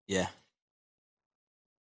 Yeah.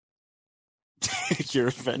 Take your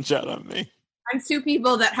revenge out on me. I'm two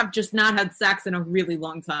people that have just not had sex in a really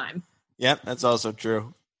long time. Yep, that's also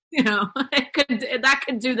true. That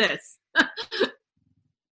could do this.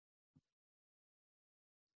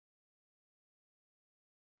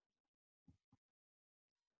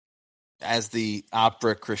 As the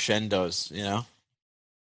opera crescendos,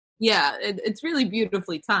 Yeah, it's really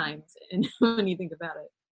beautifully timed when you think about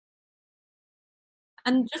it.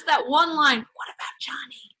 And just that one line, what about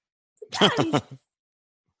Johnny?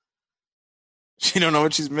 She don't know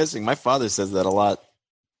what she's missing. My father says that a lot.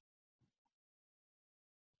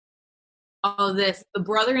 Oh, the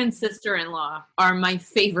brother and sister-in-law are my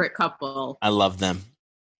favorite couple. I love them.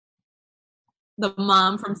 The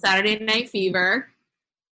mom from Saturday Night Fever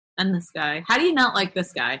and this guy. How do you not like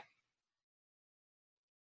this guy?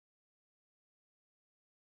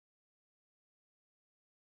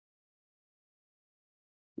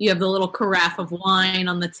 You have the little carafe of wine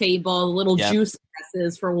on the table, little juice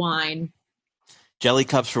glasses for wine. Jelly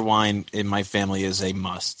cups for wine in my family is a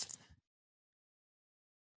must.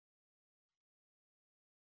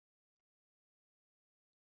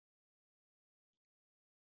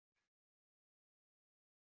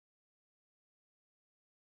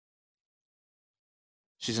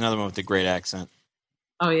 She's another one with a great accent.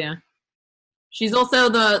 Oh, yeah. She's also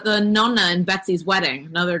the nonna in Betsy's Wedding,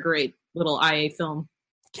 another great little IA film.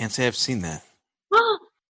 Can't say I've seen that.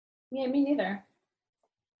 Yeah, me neither.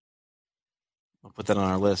 I'll put that on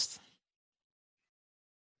our list.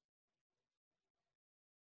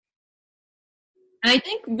 And I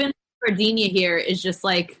think Vince Gardenia here is just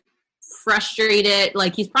like frustrated.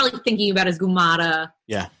 Like he's probably thinking about his Gumata.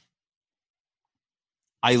 Yeah.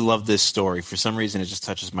 I love this story. For some reason, it just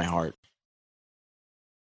touches my heart.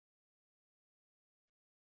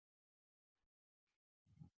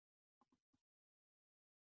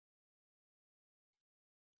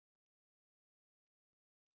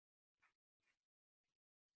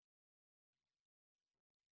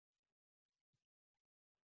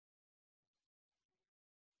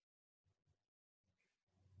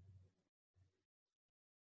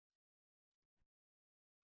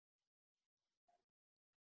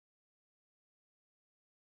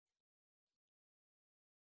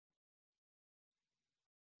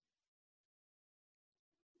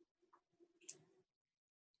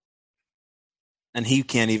 And he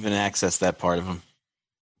can't even access that part of him.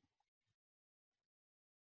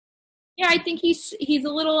 Yeah, I think he's a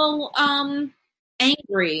little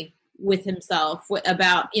angry with himself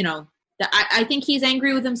about, I think he's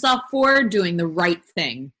angry with himself for doing the right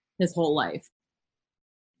thing his whole life.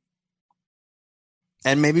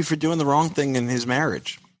 And maybe for doing the wrong thing in his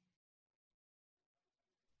marriage.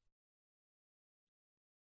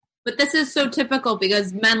 But this is so typical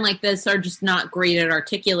because men like this are just not great at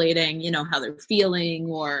articulating, how they're feeling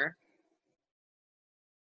or...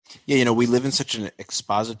 Yeah, we live in such an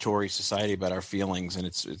expository society about our feelings, and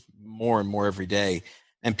it's more and more every day.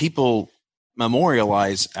 And people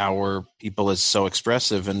memorialize our people as so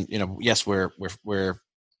expressive. And, yes, we're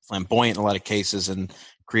flamboyant in a lot of cases and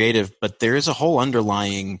creative, but there is a whole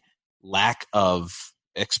underlying lack of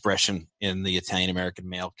expression in the Italian-American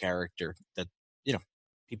male character that,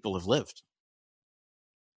 people have lived.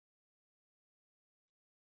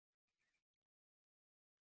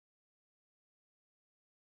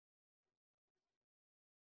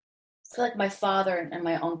 I feel like my father and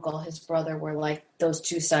my uncle, his brother, were like those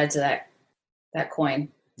two sides of that coin.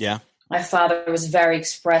 Yeah. My father was very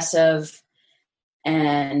expressive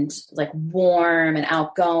and like warm and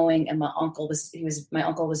outgoing, and my uncle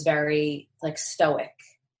was very like stoic,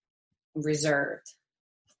 reserved.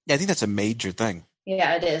 Yeah, I think that's a major thing.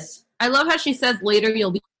 Yeah, it is. I love how she says later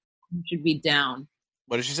you should be down.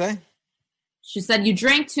 What did she say? She said, "You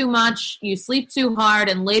drank too much, you sleep too hard,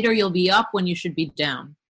 and later you'll be up when you should be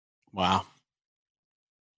down." Wow.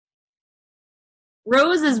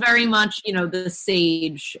 Rose is very much, the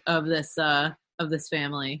sage of this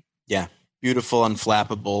family. Yeah. Beautiful,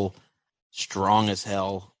 unflappable, strong as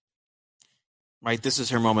hell. Right? This is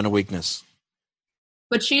her moment of weakness.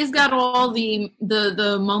 But she's got all the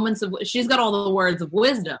moments of, she's got all the words of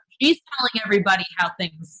wisdom. She's telling everybody how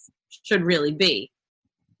things should really be.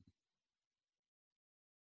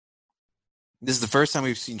 This is the first time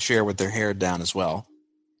we've seen Cher with their hair down as well,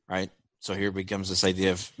 right? So here becomes this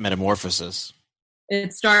idea of metamorphosis.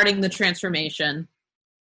 It's starting the transformation.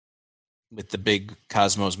 With the big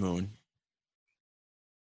Cosmos moon.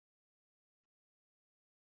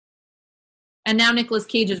 And now Nicolas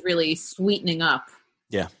Cage is really sweetening up.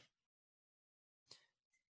 Yeah.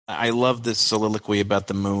 I love this soliloquy about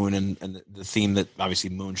the moon and the theme that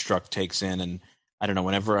obviously Moonstruck takes in. And I don't know,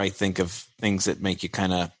 whenever I think of things that make you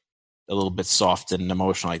kind of a little bit soft and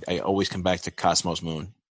emotional, I always come back to Cosmos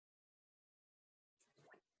Moon.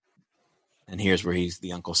 And here's where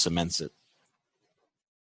the uncle cements it.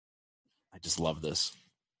 I just love this.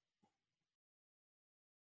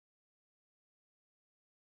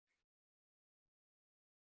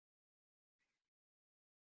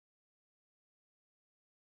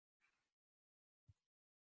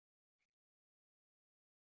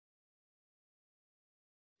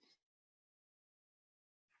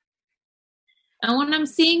 And when I'm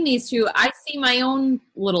seeing these two, I see my own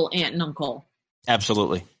little aunt and uncle.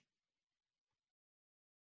 Absolutely.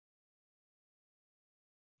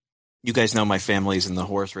 You guys know my family's in the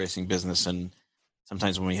horse racing business, and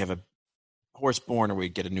sometimes when we have a horse born or we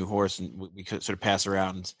get a new horse, and we could sort of pass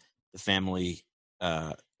around the family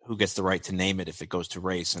who gets the right to name it if it goes to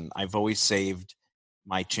race. And I've always saved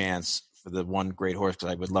my chance for the one great horse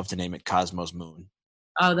because I would love to name it Cosmos Moon.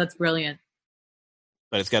 Oh, that's brilliant.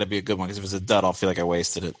 But it's got to be a good one because if it's a dud, I'll feel like I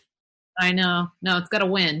wasted it. I know. No, it's got to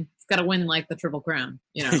win. It's got to win like the Triple Crown.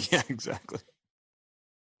 Yeah, exactly.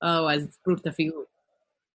 Oh, as brutta figura.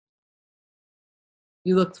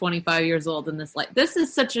 You look 25 years old in this light. This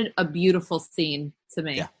is such a beautiful scene to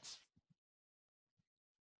me. Yeah.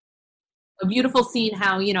 A beautiful scene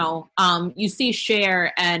how, you see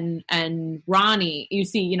Cher and Ronnie, you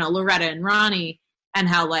see, Loretta and Ronnie, and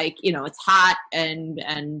how it's hot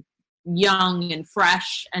and young and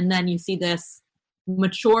fresh. And then you see this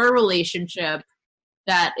mature relationship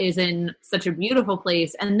that is in such a beautiful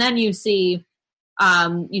place. And then you see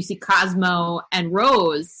Cosmo and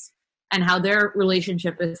Rose and how their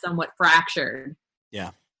relationship is somewhat fractured. Yeah.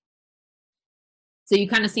 So you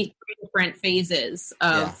kind of see three different phases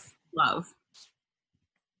of love.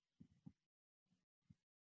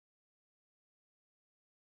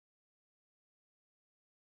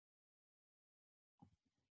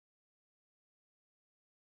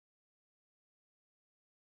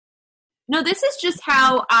 No, this is just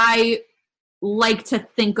how I like to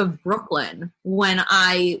think of Brooklyn when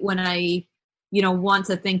I want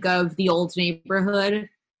to think of the old neighborhood.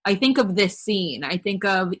 I think of this scene. I think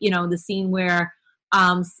of, the scene where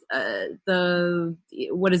what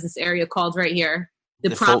is this area called right here?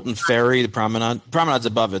 The Fulton Ferry, the Promenade. Promenade's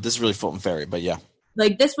above it. This is really Fulton Ferry, but yeah.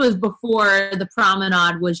 Like this was before the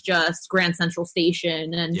Promenade was just Grand Central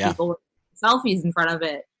Station and people were taking selfies in front of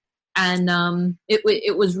it. And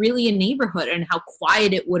it was really a neighborhood, and how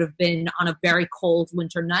quiet it would have been on a very cold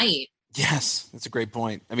winter night. Yes, that's a great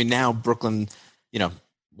point. I mean, now Brooklyn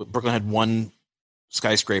had one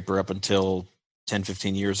skyscraper up until 10,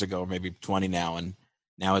 15 years ago, or maybe 20 now, and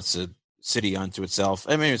now it's a city unto itself.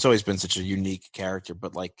 I mean, it's always been such a unique character,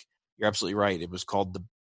 but you're absolutely right. It was called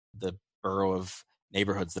the borough of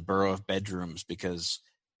neighborhoods, the borough of bedrooms, because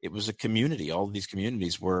it was a community. All of these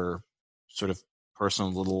communities were sort of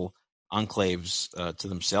personal little enclaves to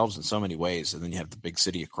themselves in so many ways, and then you have the big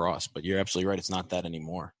city across. But you're absolutely right. It's not that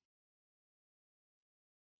anymore.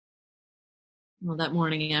 Well, that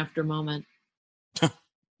morning after moment.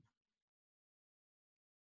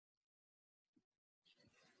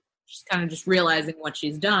 She's kind of just realizing what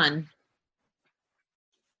she's done.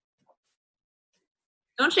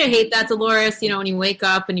 Don't you hate that, Dolores? When you wake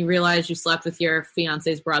up and you realize you slept with your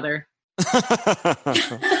fiance's brother.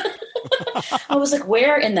 I was like,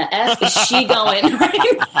 where in the F is she going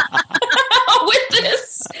right now with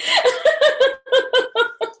this?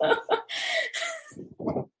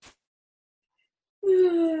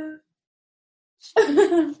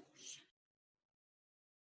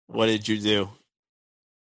 What did you do?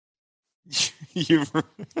 You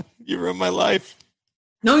ruined my life.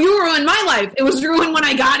 No, you ruined my life. It was ruined when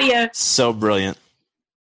I got you. So brilliant.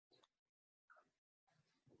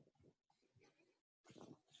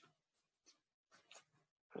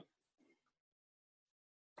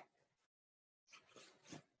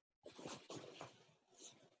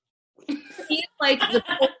 like the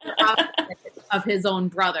polar opposite of his own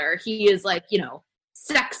brother. He is like,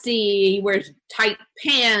 sexy. He wears tight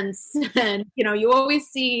pants, and you always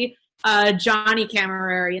see Johnny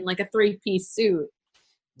Camerari in like a 3-piece suit.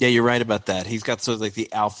 Yeah, you're right about that. He's got sort of like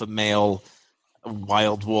the alpha male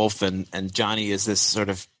wild wolf, and Johnny is this sort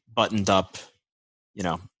of buttoned up,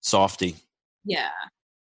 softy. Yeah.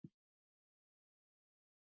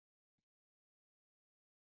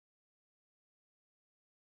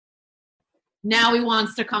 Now he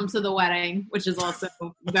wants to come to the wedding, which is also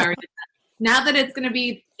very now that it's going to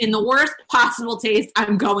be in the worst possible taste,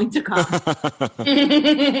 I'm going to come.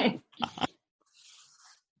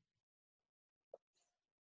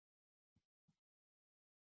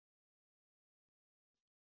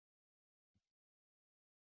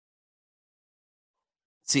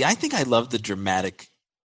 See, I think I love the dramatic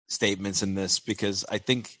statements in this because I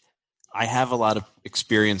think I have a lot of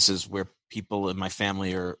experiences where people in my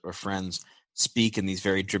family or friends speak in these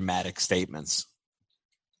very dramatic statements.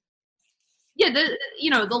 Yeah,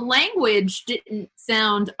 the language didn't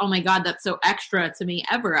sound, oh my God, that's so extra to me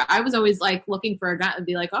ever. I was always like looking for a guy and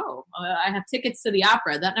be like, oh, I have tickets to the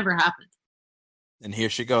opera. That never happened. And here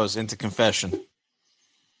she goes into confession.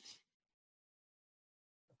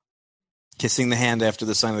 Kissing the hand after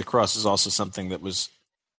the sign of the cross is also something that was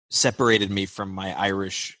separated me from my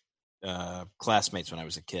Irish classmates when I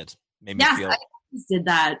was a kid. Made me feel. I always did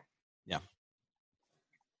that. Yeah.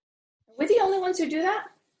 Are we the only ones who do that?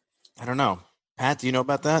 I don't know. Pat, do you know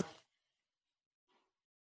about that?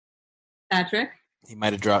 Patrick? He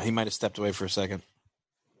might have dropped. He might have stepped away for a second.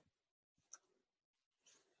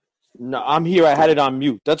 No, I'm here. I had it on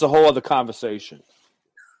mute. That's a whole other conversation.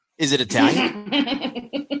 Is it Italian?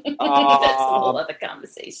 That's a whole other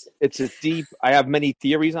conversation. It's a deep. I have many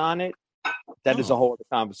theories on it. That is a whole other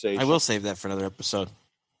conversation. I will save that for another episode.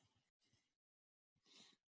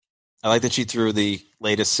 I like that she threw the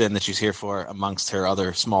latest sin that she's here for amongst her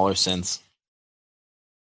other smaller sins.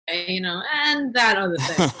 And that other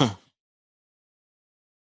thing.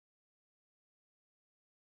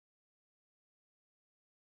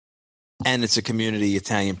 And it's a community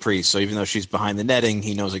Italian priest, so even though she's behind the netting,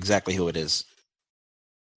 he knows exactly who it is.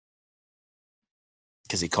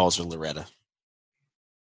 Because he calls her Loretta.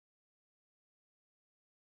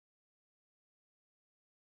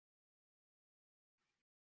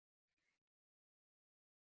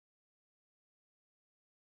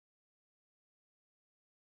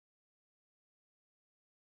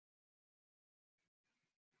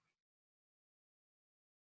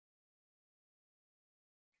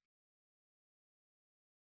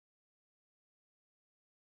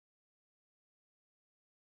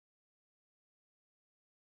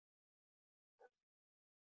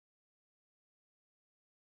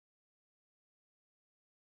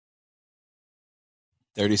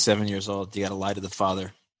 "37 years old. You got to lie to the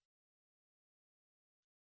father."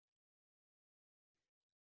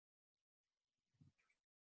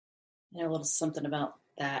 I know a little something about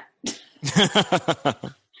that.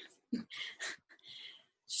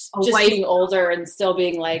 just being older and still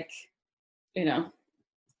being like,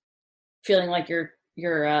 feeling like you're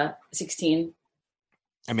 16.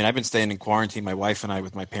 I mean, I've been staying in quarantine, my wife and I,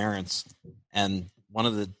 with my parents, and one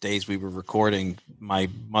of the days we were recording, my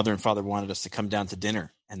mother and father wanted us to come down to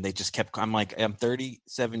dinner, and they just kept. I'm like, I'm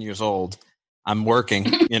 37 years old. I'm working.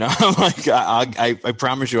 I'm like, I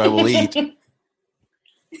promise you, I will eat.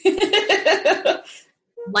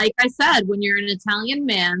 Like I said, when you're an Italian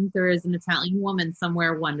man, there is an Italian woman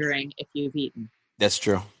somewhere wondering if you've eaten. That's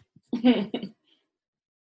true. You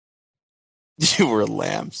were a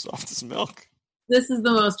lamb, soft as milk. This is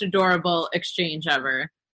the most adorable exchange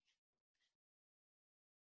ever.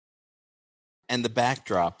 And the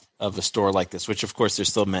backdrop of a store like this, which of course there's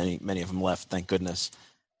still many of them left, thank goodness.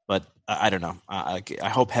 But I don't know. I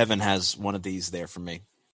hope heaven has one of these there for me.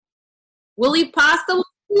 Willie Pasta will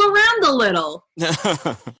fool around a little.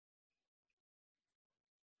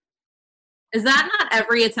 Is that not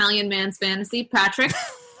every Italian man's fantasy, Patrick?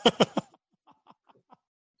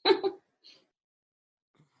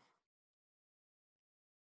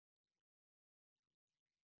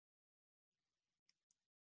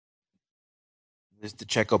 There's the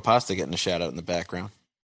Checo Pasta getting a shout out in the background.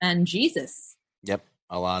 And Jesus. Yep,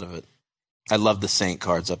 a lot of it. I love the saint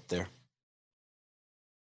cards up there.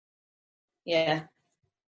 Yeah.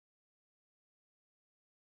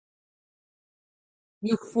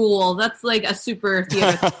 You fool. That's like a super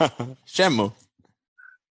theater. Shemu.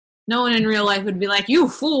 No one in real life would be like, you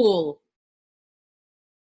fool.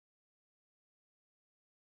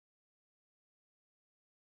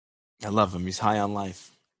 I love him. He's high on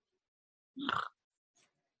life.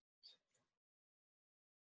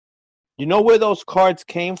 You know where those cards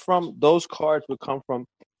came from? Those cards would come from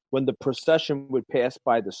when the procession would pass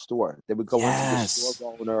by the store. They would go into the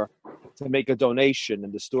store owner to make a donation,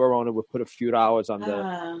 and the store owner would put a few dollars on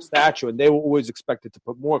the statue, and they were always expected to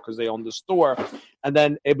put more because they owned the store. And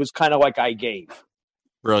then it was kind of like I gave.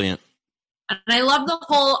 Brilliant. And I love the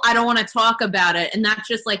whole I don't want to talk about it, and that's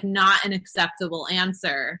just like not an acceptable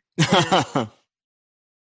answer.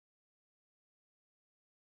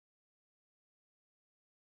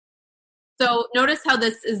 So notice how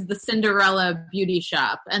this is the Cinderella beauty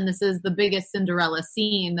shop, and this is the biggest Cinderella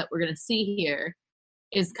scene that we're going to see here,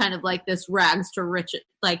 is kind of like this rags to riches,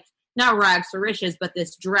 like not rags to riches, but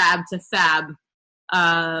this drab to fab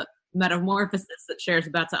metamorphosis that Cher's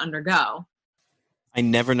about to undergo. I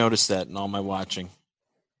never noticed that in all my watching.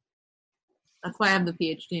 That's why I have the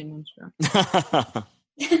PhD in Moonstruck.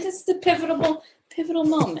 This is the pivotal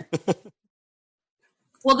moment.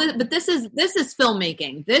 Well, but this is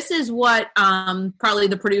filmmaking. This is what probably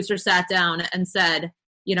the producer sat down and said,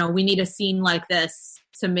 you know, we need a scene like this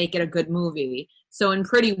to make it a good movie. So in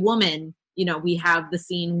Pretty Woman, you know, we have the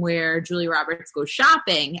scene where Julia Roberts goes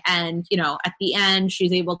shopping, and you know, at the end,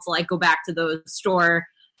 she's able to like go back to the store,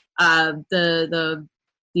 the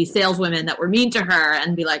saleswomen that were mean to her,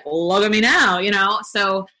 and be like, well, look at me now, you know.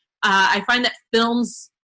 So I find that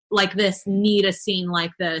films like this need a scene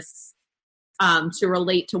like this. To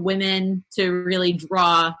relate to women, to really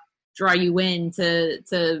draw you in,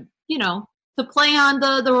 to you know, to play on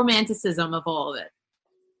the romanticism of all of it.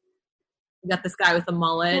 You got this guy with a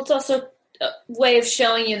mullet. Well, it's also a way of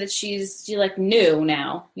showing you that she's like new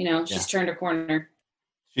now. You know, she's turned her corner.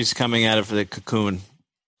 She's coming out of the cocoon.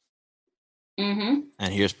 Mm-hmm.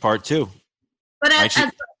 And here's part 2. But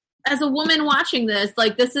as a woman watching this,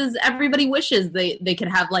 like this is everybody wishes they could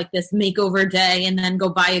have like this makeover day and then go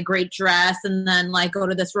buy a great dress and then like go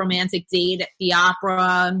to this romantic date at the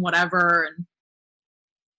opera and whatever.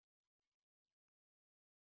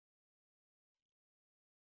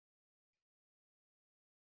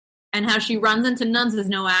 And how she runs into nuns is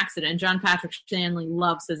no accident. John Patrick Shanley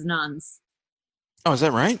loves his nuns. Oh, is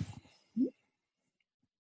that right?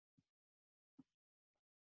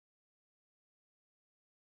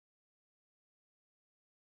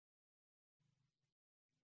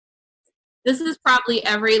 This is probably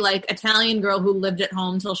every like Italian girl who lived at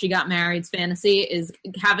home till she got married's fantasy, is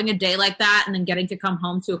having a day like that and then getting to come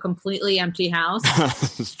home to a completely empty house.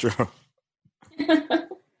 That's true.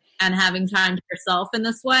 And having time to herself in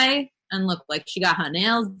this way, and look like she got her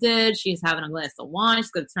nails did. She's having a glass of wine. She's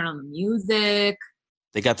going to turn on the music.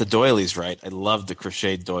 They got the doilies right. I love the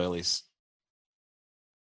crocheted doilies.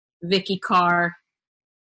 Vicky Carr.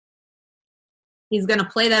 He's going to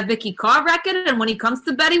play that Vicky Carr record, and when he comes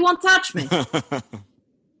to bed, he won't touch me.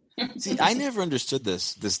 See, I never understood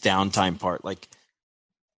this downtime part. Like,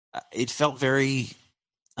 it felt very,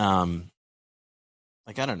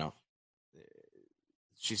 like, I don't know.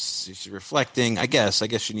 She's reflecting. I guess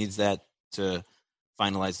she needs that to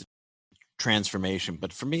finalize the transformation.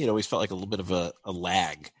 But for me, it always felt like a little bit of a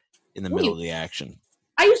lag in the middle of the action.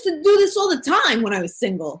 I used to do this all the time when I was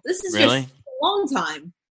single. This is really just a long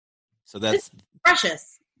time. So that's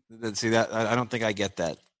precious. See, that I don't think I get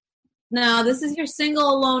that. No, this is your single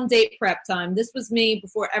alone date prep time. This was me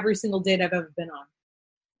before every single date I've ever been on.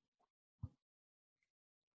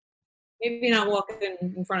 Maybe not walking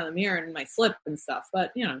in front of the mirror in my slip and stuff,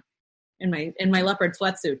 but you know, in my leopard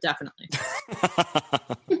sweatsuit, definitely.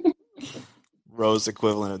 Rose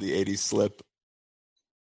equivalent of the 80s slip.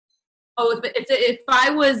 Oh, if I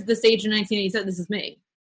was this age in 1987, this is me.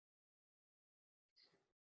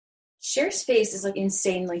 Cher's face is like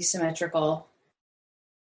insanely symmetrical.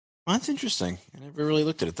 Well, that's interesting. I never really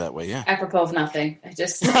looked at it that way. Yeah. Apropos of nothing. I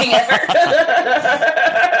just looking at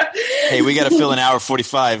her. Hey, we got to fill an hour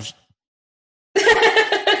 45.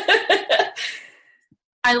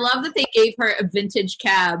 I love that they gave her a vintage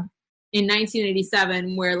cab in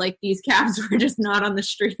 1987 where like these cabs were just not on the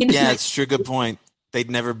street. Yeah, it's true. Good point. They'd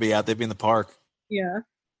never be out. They'd be in the park. Yeah.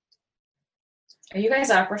 Are you guys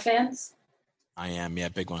opera fans? I am. Yeah,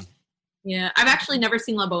 big one. Yeah. I've actually never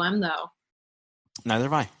seen La Boheme though. Neither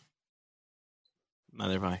have I.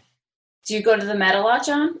 Do you go to the Met a lot,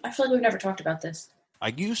 John? I feel like we've never talked about this. I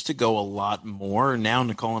used to go a lot more. Now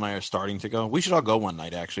Nicole and I are starting to go. We should all go one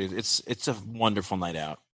night, actually. It's a wonderful night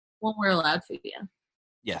out. When we're allowed to, yeah.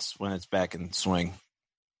 Yes, when it's back in swing.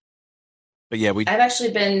 But yeah, I've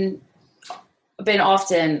actually been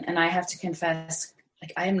often, and I have to confess,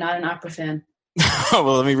 like I am not an opera fan.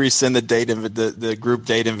 Well, let me resend the group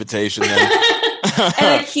date invitation then.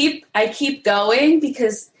 And I keep going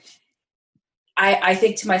because I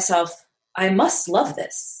think to myself, I must love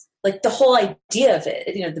this. like the whole idea of it,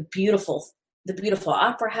 the beautiful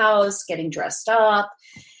opera house, getting dressed up,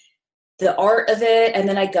 the art of it. And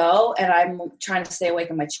then I go and I'm trying to stay awake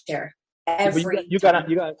in my chair. You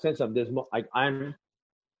gotta sense something. There's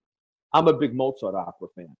I'm a big Mozart opera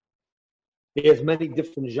fan. There's many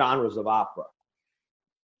different genres of opera,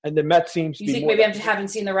 and the Met seems to be. You think maybe I haven't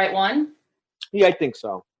seen the right one? Yeah, I think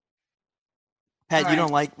so. Pat, you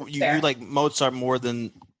don't like you like Mozart more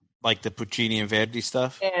than like the Puccini and Verdi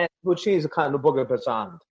stuff? And Puccini is a kind of book of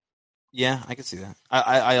pesant. Yeah, I can see that.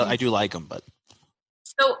 I do like them, but.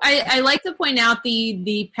 So I like to point out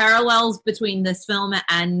the parallels between this film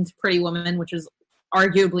and Pretty Woman, which is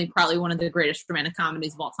arguably probably one of the greatest romantic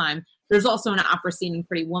comedies of all time. There's also an opera scene in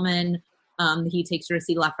Pretty Woman. He takes her to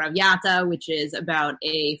see La Traviata, which is about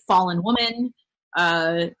a fallen woman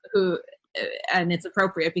who, and it's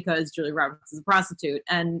appropriate because Julia Roberts is a prostitute.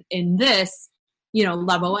 And in this,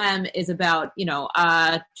 La Boheme is about,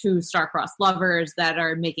 two star-crossed lovers that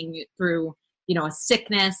are making it through, a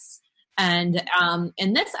sickness. And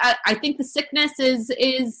in this, I think the sickness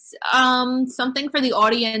is something for the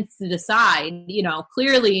audience to decide.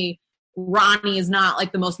 Clearly Ronnie is not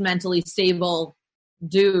like the most mentally stable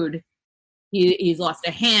dude. He's lost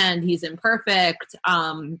a hand. He's imperfect.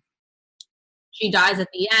 She dies at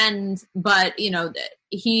the end, but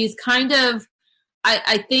he's kind of.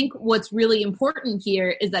 I think what's really important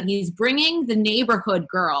here is that he's bringing the neighborhood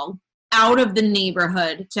girl out of the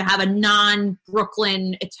neighborhood to have a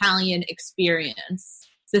non-Brooklyn Italian experience.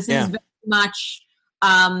 This is very much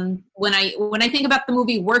when I think about the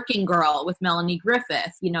movie Working Girl with Melanie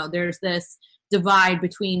Griffith, there's this divide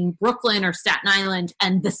between Brooklyn or Staten Island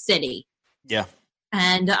and the city. Yeah.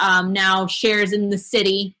 And now Cher's in the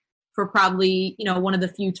city for probably, one of the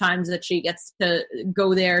few times that she gets to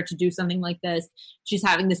go there to do something like this. She's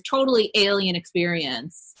having this totally alien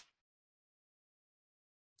experience.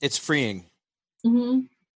 It's freeing. Mm-hmm.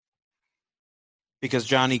 Because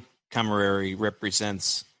Johnny Camerari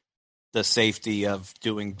represents the safety of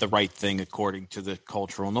doing the right thing according to the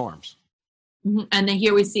cultural norms. Mm-hmm. And then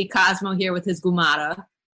here we see Cosmo here with his Gumata,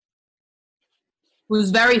 who's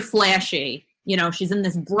very flashy. She's in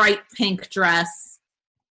this bright pink dress.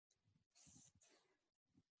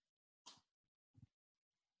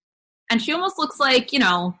 And she almost looks like,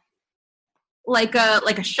 like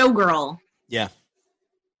a showgirl. Yeah.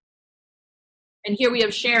 And here we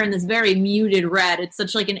have Cher in this very muted red. It's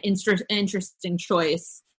such like an interesting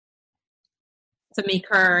choice to make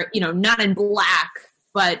her, not in black,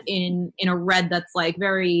 but in a red that's like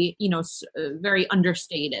very, very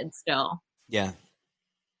understated still. Yeah.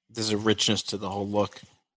 There's a richness to the whole look.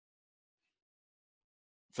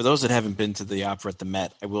 For those that haven't been to the opera at the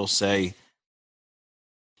Met, I will say,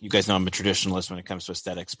 you guys know I'm a traditionalist when it comes to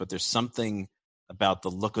aesthetics, but there's something about the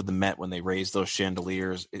look of the Met when they raise those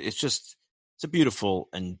chandeliers. It's a beautiful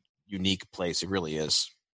and unique place. It really is.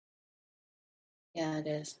 Yeah, it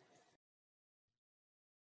is.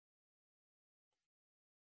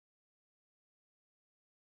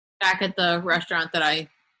 Back at the restaurant that I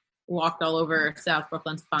walked all over South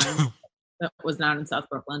Brooklyn to find that was not in South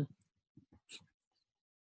Brooklyn.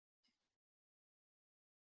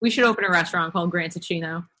 We should open a restaurant called Gran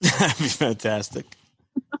Ticino. That'd be fantastic.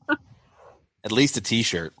 At least a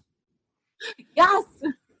t-shirt. Yes!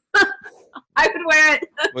 I would wear it.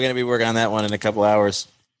 We're going to be working on that one in a couple hours.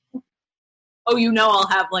 Oh, I'll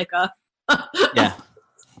have like a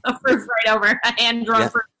proof right over, a hand-drawn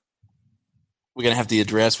proof. We're going to have the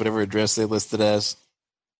address, whatever address they listed as.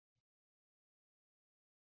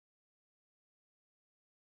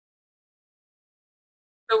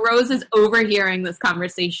 So Rose is overhearing this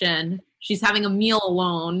conversation. She's having a meal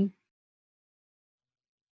alone.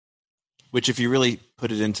 Which, if you really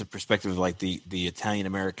put it into perspective, like the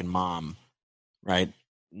Italian-American mom, right,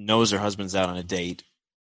 knows her husband's out on a date,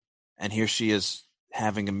 and here she is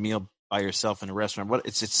having a meal by herself in a restaurant.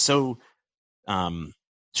 It's so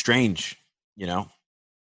strange,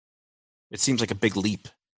 It seems like a big leap.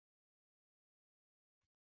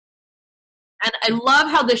 And I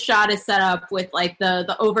love how this shot is set up with like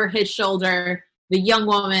the over his shoulder, the young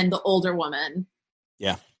woman, the older woman.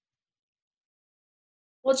 Yeah.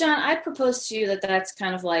 Well, John, I propose to you that that's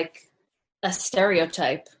kind of like a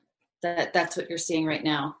stereotype. That's what you're seeing right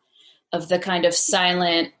now, of the kind of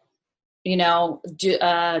silent,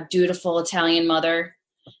 dutiful Italian mother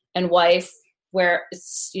and wife, where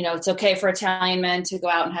it's okay for Italian men to go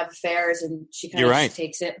out and have affairs, and she kind of just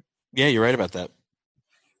takes it. Yeah, you're right about that.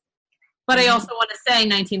 But I also want to say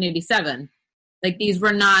 1987. Like, these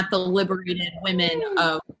were not the liberated women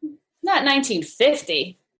of... Not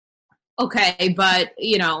 1950. Okay, but,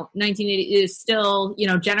 1980 is still,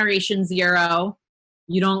 Generation Zero.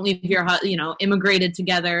 You don't leave your, immigrated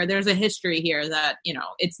together. There's a history here that,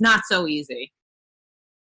 it's not so easy.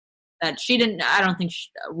 That I don't think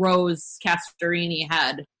Rose Castorini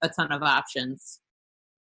had a ton of options.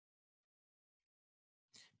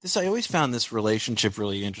 I always found this relationship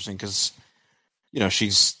really interesting because,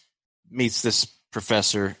 she's meets this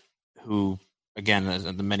professor who, again,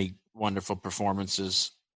 the many wonderful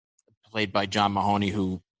performances played by John Mahoney,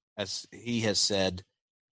 who, as he has said,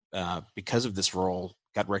 because of this role,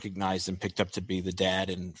 got recognized and picked up to be the dad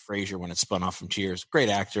in Frasier when it spun off from Cheers. Great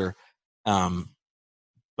actor.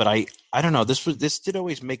 But I don't know. This did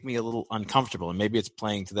always make me a little uncomfortable, and maybe it's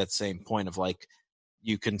playing to that same point of like,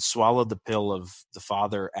 you can swallow the pill of the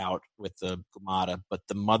father out with the Gumata, but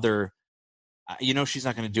the mother, she's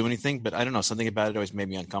not going to do anything. But I don't know. Something about it always made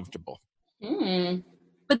me uncomfortable. Mm.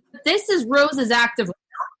 But this is Rose's act of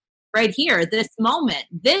right here. This moment.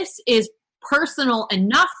 This is personal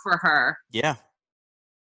enough for her. Yeah.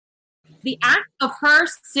 The act of her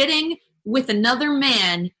sitting with another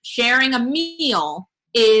man sharing a meal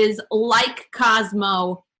is like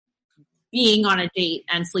Cosmo being on a date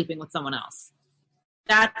and sleeping with someone else.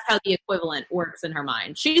 That's how the equivalent works in her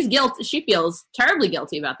mind. She's guilty. She feels terribly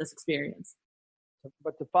guilty about this experience.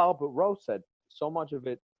 But to follow up what Rose said, so much of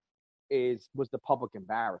it was the public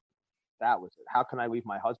embarrassment. That was it. How can I leave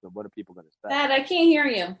my husband? What are people going to say? Dad, I can't hear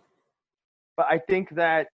you. But I think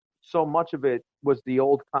that so much of it was the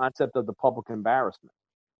old concept of the public embarrassment.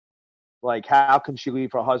 Like, how can she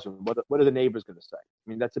leave her husband? What are the neighbors going to say? I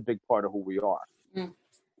mean, that's a big part of who we are. Mm.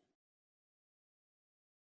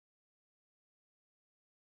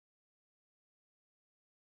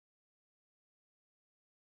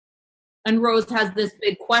 And Rose has this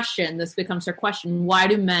big question. This becomes her question. Why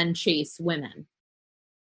do men chase women?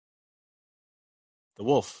 The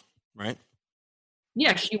wolf, right?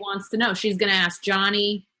 Yeah, she wants to know. She's going to ask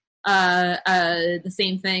Johnny the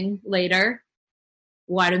same thing later.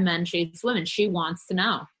 Why do men chase women? She wants to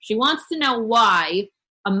know. She wants to know why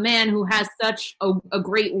a man who has such a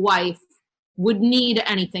great wife would need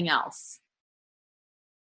anything else.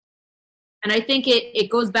 And I think it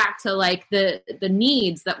goes back to like the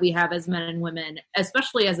needs that we have as men and women,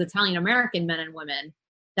 especially as Italian American men and women,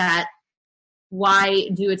 that why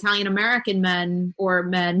do Italian American men or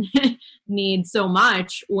men need so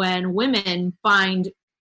much when women find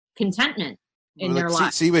contentment in their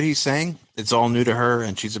life? See what he's saying? It's all new to her,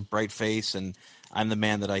 and she's a bright face, and I'm the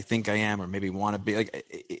man that I think I am, or maybe want to be. Like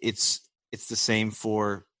it's the same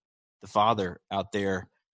for the father out there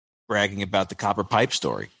bragging about the copper pipe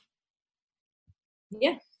story.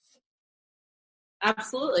 Yeah,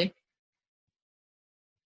 absolutely.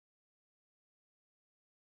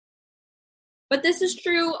 But this is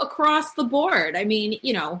true across the board. I mean,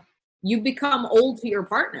 you become old to your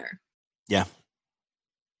partner. Yeah.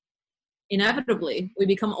 Inevitably, we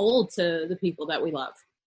become old to the people that we love.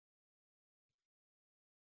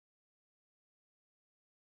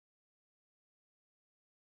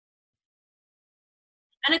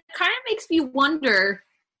 And it kind of makes me wonder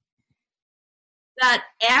that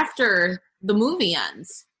after the movie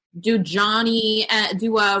ends, do Ronnie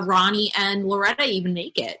and Loretta even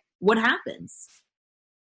make it? What happens?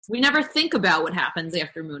 We never think about what happens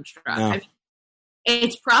after Moonstruck. No. I mean,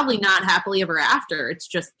 it's probably not happily ever after. It's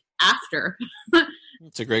just after.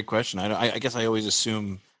 It's a great question. I guess I always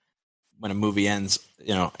assume when a movie ends,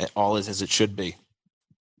 all is as it should be.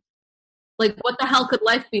 Like, what the hell could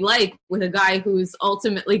life be like with a guy who's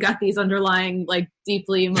ultimately got these underlying, like,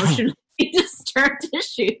 deeply emotionally disturbed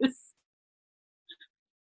issues?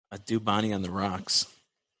 A Dubani on the rocks.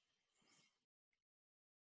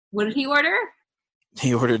 What did he order?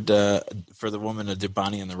 He ordered for the woman a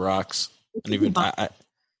Dubani on the rocks. And even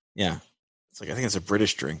yeah, it's like I think it's a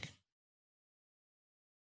British drink.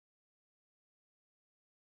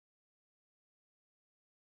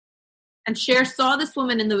 And Cher saw this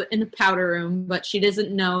woman in the powder room, but she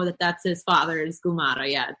doesn't know that that's his father's Gumata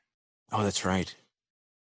yet. Oh, that's right.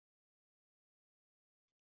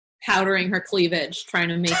 Powdering her cleavage, trying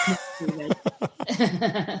to make more cleavage.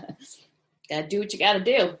 Gotta do what you gotta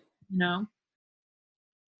do.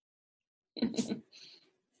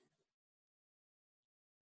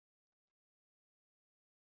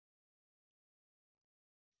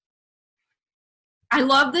 I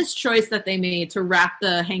love this choice that they made to wrap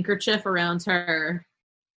the handkerchief around her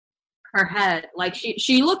head. Like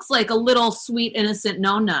she looks like a little sweet innocent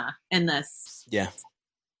Nona in this. Yeah.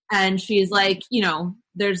 And she's like,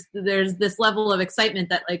 there's this level of excitement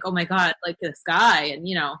that like, oh my God, like this guy and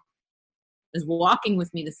is walking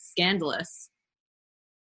with me. This is scandalous.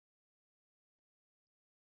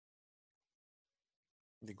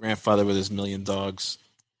 The grandfather with his million dogs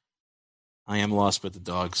I am lost with the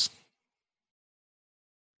dogs.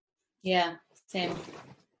 Yeah, same.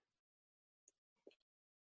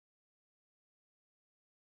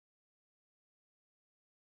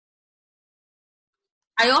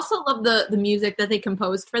 I also love the music that they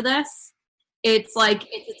composed for this. It's like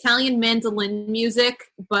it's Italian mandolin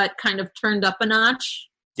music, but kind of turned up a notch.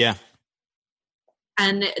 Yeah.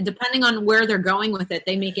 And depending on where they're going with it,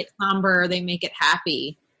 they make it somber, they make it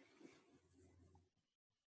happy.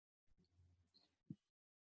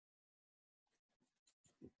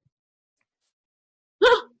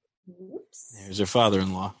 Whoops. There's her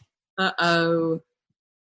father-in-law. Uh-oh.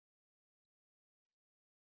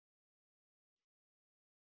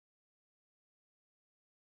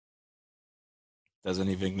 Doesn't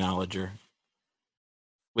even acknowledge her.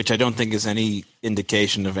 Which I don't think is any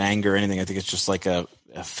indication of anger or anything. I think it's just like a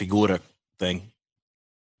figura thing.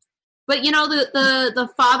 But you know, the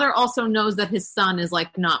father also knows that his son is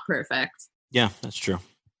like not perfect. Yeah, that's true.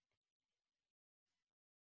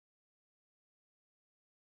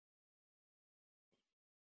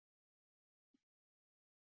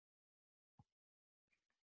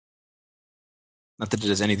 Not that it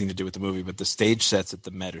has anything to do with the movie, but the stage sets at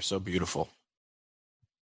the Met are so beautiful.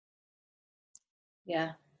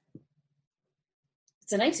 Yeah.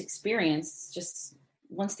 It's a nice experience, just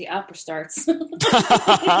once the opera starts. I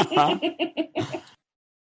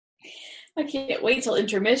can't wait till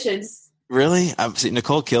intermissions. Really? See,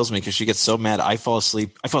 Nicole kills me because she gets so mad. I fall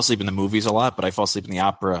asleep. I fall asleep in the movies a lot, but I fall asleep in the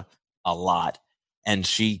opera a lot. And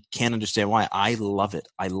she can't understand why. I love it.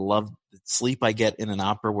 I love the sleep I get in an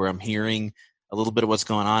opera where I'm hearing a little bit of what's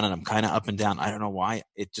going on and I'm kind of up and down. I don't know why.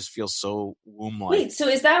 It just feels so womb-like. Wait, so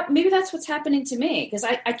is that, maybe that's what's happening to me, because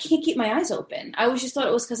I can't keep my eyes open. I always just thought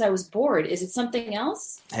it was because I was bored. Is it something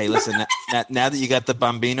else? Hey, listen, now that you got the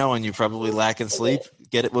bambino and you probably lack in sleep,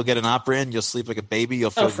 we'll get an opera in, you'll sleep like a baby,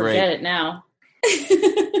 you'll feel great. Forget it now.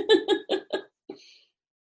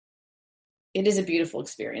 It is a beautiful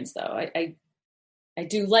experience, though. I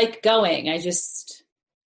do like going. I don't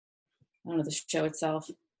know the show itself.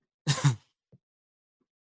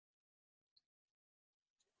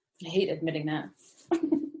 I hate admitting that.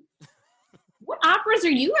 What operas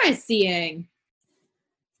are you guys seeing?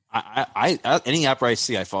 I any opera I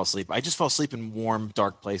see, I fall asleep. I just fall asleep in warm,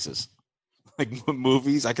 dark places. Like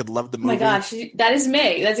movies, I could love the movie. Oh my gosh, that is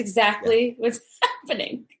me. That's exactly what's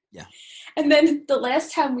happening. Yeah. And then the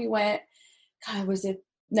last time we went, God, was it?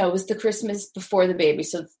 No, it was the Christmas before the baby.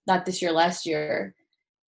 So not this year, last year.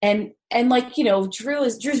 And like, you know,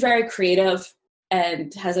 Drew's very creative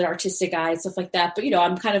and has an artistic eye and stuff like that. But, you know,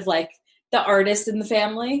 I'm kind of like the artist in the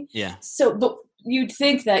family. Yeah. So, but you'd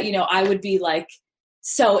think that, you know, I would be like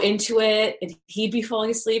so into it and he'd be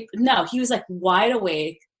falling asleep. No, he was like wide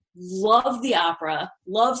awake, loved the opera,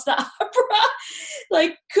 loves the opera,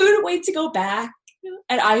 like couldn't wait to go back.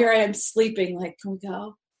 And I am sleeping like, can we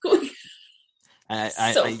go?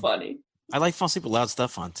 So funny. I like falling asleep with loud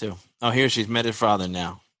stuff on too. Oh, here she's met her father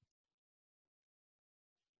now.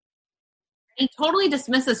 He totally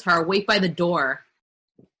dismisses her. Wait by the door.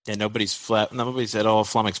 Yeah, nobody's at all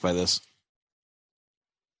flummoxed by this.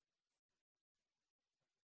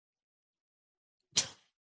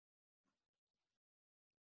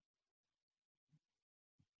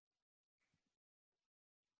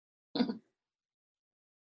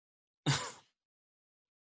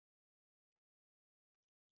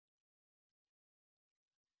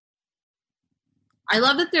 I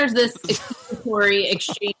love that there's this accusatory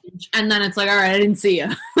exchange, and then it's like, all right, I didn't see you.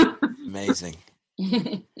 Amazing.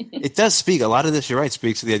 It does speak. A lot of this, you're right,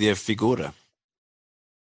 speaks to the idea of figura.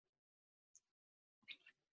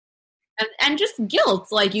 And just guilt.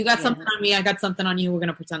 Like, you got something on me, I got something on you, we're going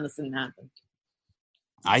to pretend this didn't happen.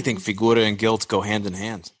 I think figura and guilt go hand in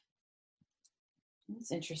hand.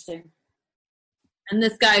 That's interesting. And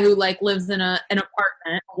this guy who like lives in an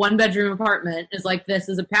apartment, a 1-bedroom apartment, is like, this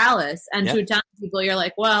is a palace. And to Italian people, you're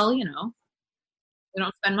like, well, you know, we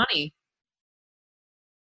don't spend money.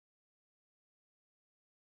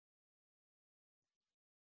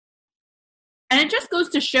 And it just goes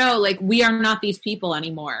to show, like, we are not these people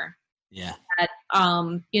anymore. Yeah. That,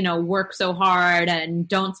 you know, work so hard and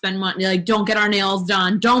don't spend money, like, don't get our nails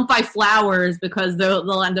done, don't buy flowers because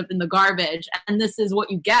they'll end up in the garbage. And this is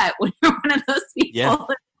what you get when you're one of those people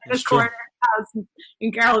in a corner house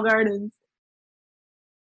in Carroll Gardens.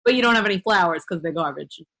 But you don't have any flowers because they're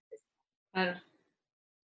garbage. I don't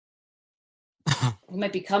know. We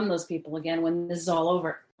might become those people again when this is all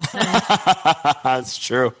over. That's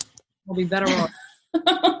true. We'll be better off.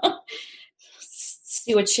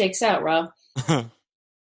 See what shakes out, Rob.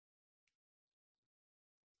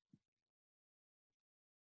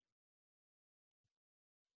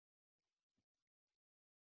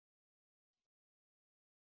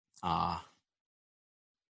 Ah.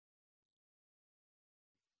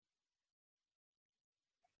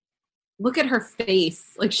 Look at her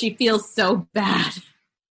face. Like, she feels so bad.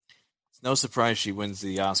 It's no surprise she wins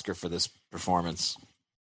the Oscar for this performance.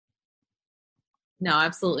 No,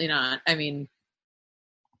 absolutely not. I mean,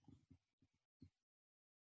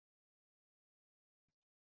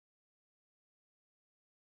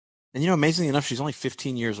 And amazingly enough, she's only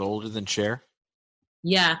 15 years older than Cher.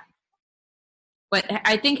 yeah. But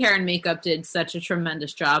I think hair and makeup did such a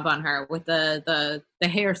tremendous job on her with the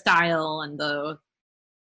hairstyle and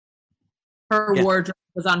her wardrobe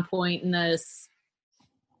was on point in this.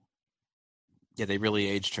 Yeah, they really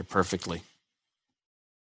aged her perfectly.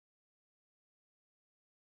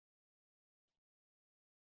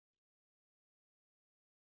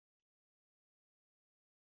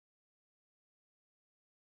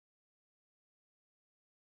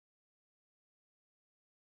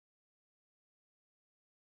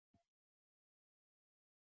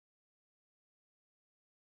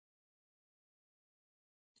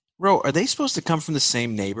 Ro, are they supposed to come from the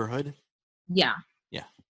same neighborhood? Yeah. Yeah.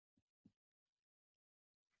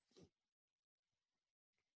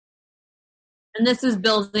 And this is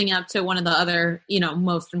building up to one of the other,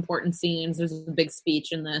 most important scenes. There's a big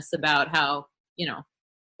speech in this about how,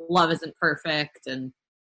 love isn't perfect and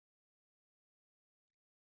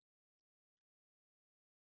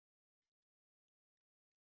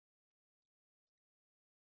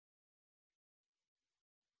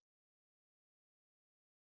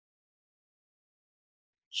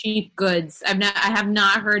cheap goods. I have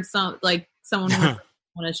not heard someone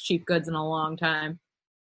one as cheap goods in a long time.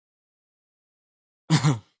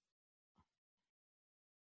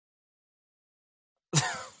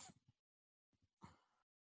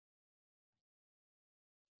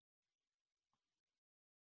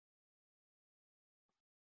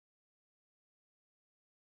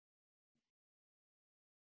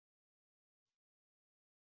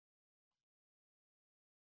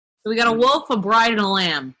 So we got a wolf, a bride, and a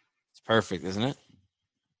lamb. It's perfect, isn't it?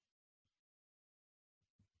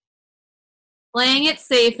 Playing it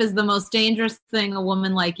safe is the most dangerous thing a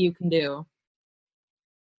woman like you can do.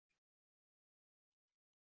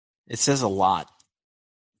 It says a lot.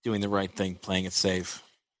 Doing the right thing, playing it safe.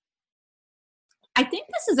 I think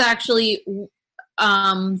this is actually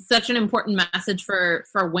such an important message for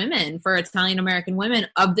women, for Italian American women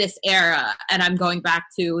of this era. And I'm going back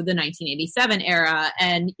to the 1987 era.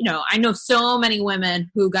 And, I know so many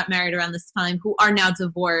women who got married around this time who are now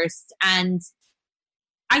divorced. And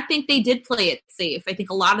I think they did play it safe. I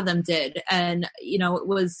think a lot of them did. And, it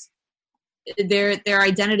was their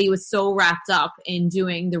identity was so wrapped up in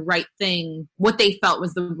doing the right thing, what they felt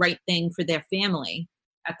was the right thing for their family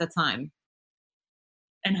at the time.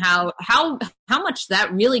 And how much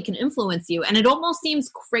that really can influence you. And it almost seems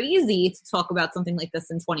crazy to talk about something like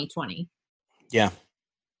this in 2020. Yeah.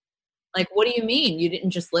 Like, what do you mean? You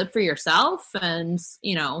didn't just live for yourself and,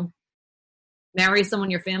 marry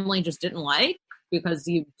someone your family just didn't like because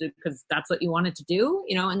that's what you wanted to do,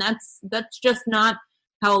 and that's just not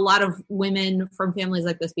how a lot of women from families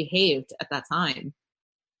like this behaved at that time.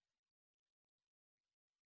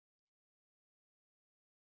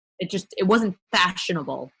 It wasn't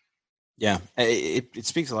fashionable. Yeah. It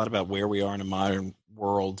speaks a lot about where we are in a modern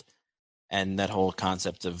world and that whole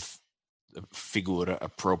concept of figura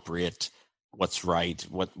appropriate, what's right,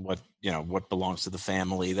 what belongs to the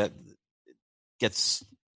family, that gets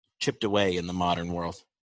chipped away in the modern world.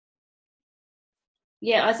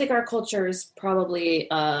 Yeah, I think our culture is probably,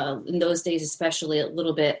 in those days especially, a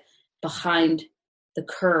little bit behind the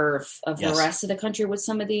curve of the rest of the country with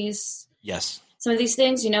some of these. Yes. Some of these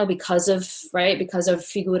things, because of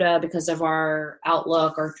figura, because of our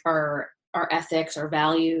outlook, our ethics, our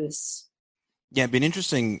values. Yeah, it'd be an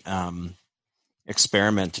interesting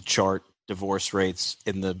experiment to chart divorce rates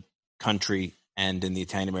in the country and in the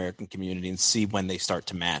Italian American community and see when they start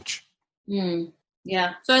to match.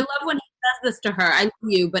 Yeah. So I love when he says this to her, I love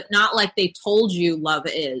you, but not like they told you love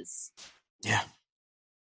is. Yeah.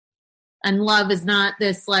 And love is not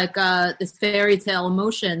this this fairy tale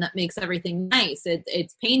emotion that makes everything nice.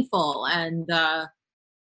 It's painful and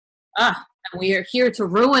we are here to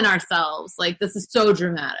ruin ourselves. Like, this is so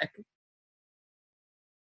dramatic.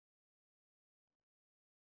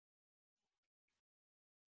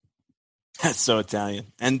 That's so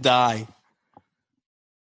Italian. And die.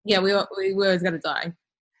 Yeah, we always got to die.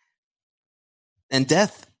 And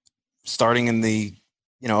death, starting in the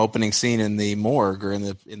opening scene in the morgue or in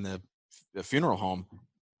the funeral home,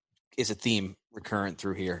 is a theme recurrent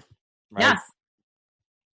through here. Right? Yes.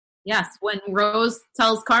 Yes, when Rose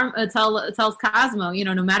tells tells Cosmo,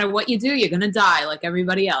 no matter what you do, you're gonna die like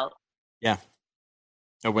everybody else. Yeah.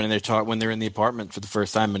 Or when they're in the apartment for the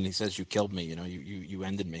first time, and he says, "You killed me. You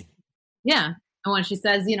ended me." Yeah, and when she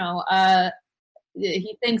says, he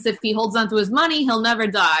thinks if he holds on to his money, he'll never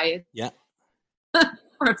die. Yeah.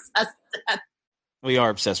 We're obsessed with death. We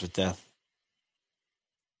are obsessed with death.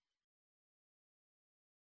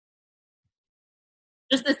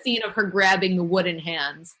 Just the scene of her grabbing the wooden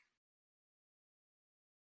hands.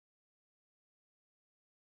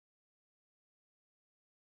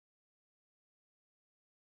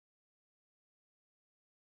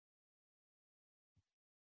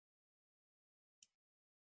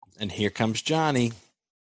 And here comes Johnny.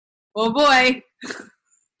 Oh boy.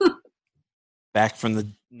 Back from the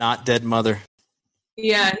not dead mother.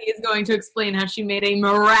 Yeah, he's going to explain how she made a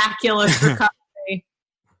miraculous recovery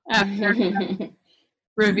after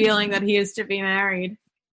revealing that he is to be married.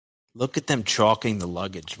 Look at them chalking the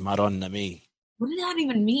luggage. Madonna me. What did that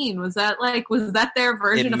even mean? Was that their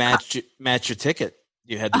version It matched your ticket.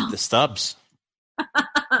 You had the stubs.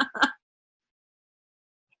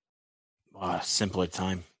 Oh, simpler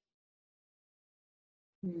time.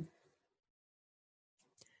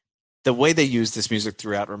 The way they use this music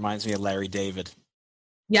throughout reminds me of Larry David.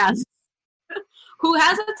 Yes. Who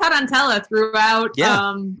has a tarantella throughout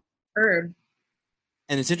Herb.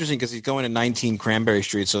 And it's interesting because he's going to 19 Cranberry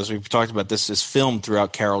Street. So as we've talked about, this is filmed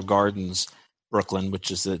throughout Carroll Gardens, Brooklyn,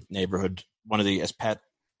 which is the neighborhood, as Pat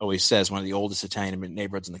always says, one of the oldest Italian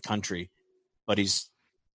neighborhoods in the country. But he's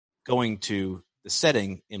going to the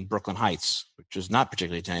setting in Brooklyn Heights, which is not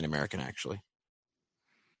particularly Italian American, actually.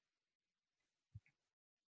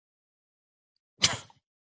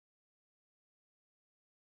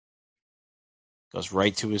 Goes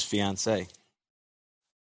right to his fiancée.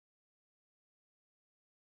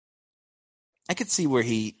 I could see where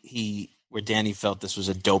where Danny felt this was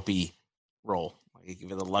a dopey role, like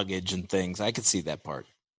with the luggage and things. I could see that part.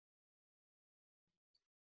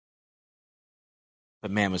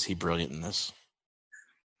 But man, was he brilliant in this.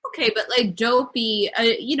 Okay, but like dopey,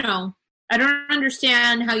 I don't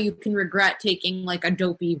understand how you can regret taking like a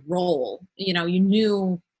dopey role.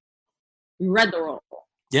 You read the role.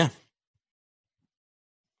 Yeah.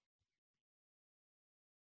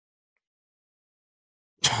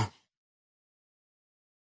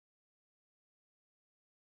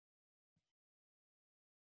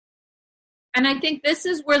 And I think this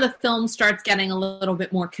is where the film starts getting a little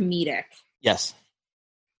bit more comedic. Yes.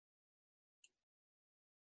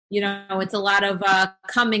 It's a lot of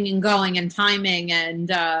coming and going and timing and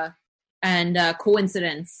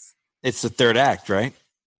coincidence. It's the third act, right?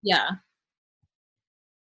 Yeah.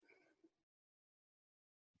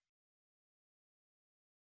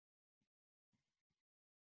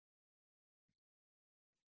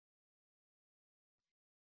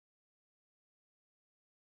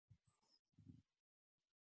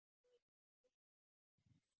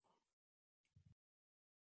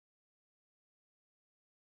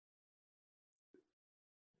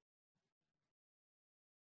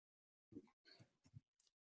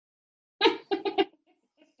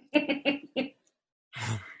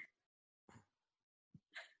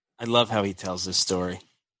 I love how he tells this story.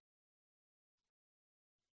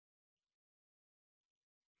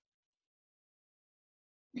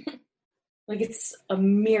 Like it's a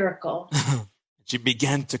miracle. She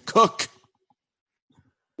began to cook.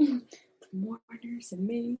 The mourners and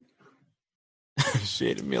me. She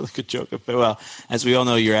ate a meal like a joke. Well, as we all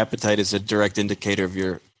know, your appetite is a direct indicator of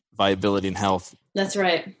your viability and health. That's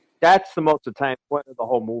right. That's the most Italian point of the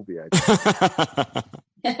whole movie, I think.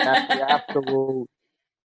 That's the absolute.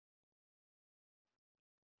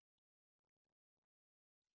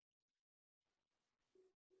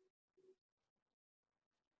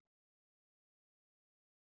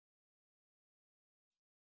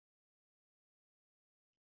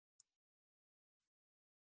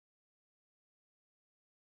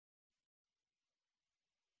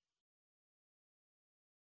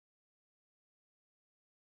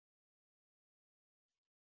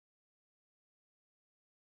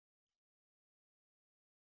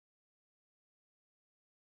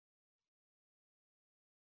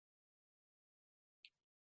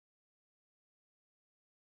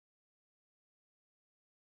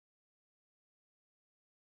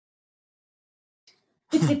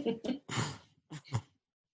 Her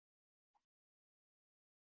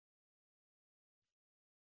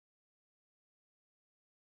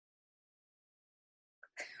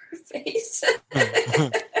face.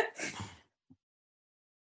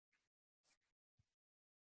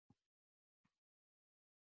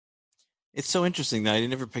 It's so interesting that I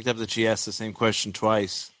never picked up that she asked the same question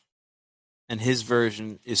twice. and his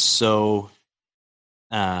version is so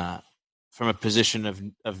from a position of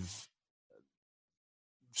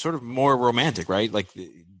sort of more romantic, right? Like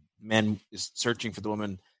the man is searching for the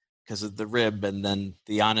woman because of the rib, and then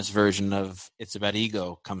the honest version of it's about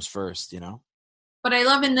ego comes first, But I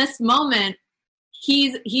love in this moment,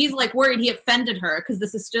 he's like worried he offended her because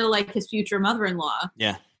this is still like his future mother-in-law.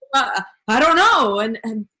 Yeah. I don't know.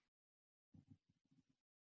 And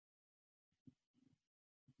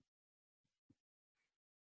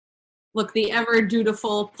look, the ever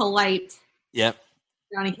dutiful, polite Yep.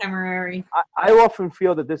 Johnny Camerari. I often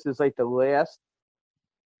feel that this is like the last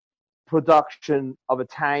production of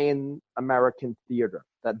Italian American theater,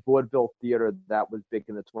 that vaudeville theater that was big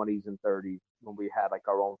in the 20s and 30s when we had like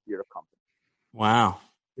our own theater company. Wow.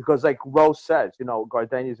 Because like Rose says,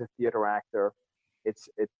 Gardenia's a theater actor. It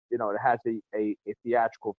has a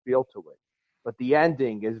theatrical feel to it. But the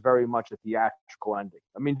ending is very much a theatrical ending.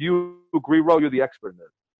 I mean, do you agree, Ro? You're the expert in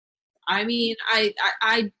this. I mean, I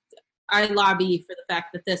lobby for the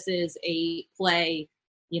fact that this is a play,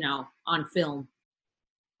 on film.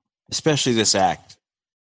 Especially this act.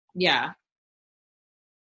 Yeah.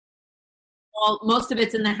 Well, most of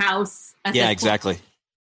it's in the house. Yeah, exactly.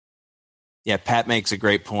 Yeah, Pat makes a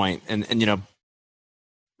great point. And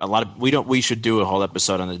a lot of we should do a whole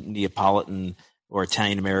episode on the Neapolitan or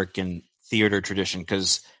Italian American theater tradition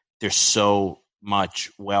because there's so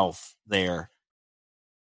much wealth there.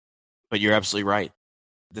 But you're absolutely right.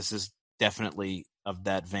 This is definitely of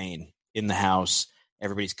that vein. In the house,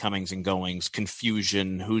 everybody's comings and goings,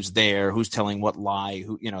 confusion, who's there, who's telling what lie,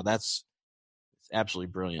 that's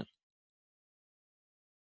absolutely brilliant.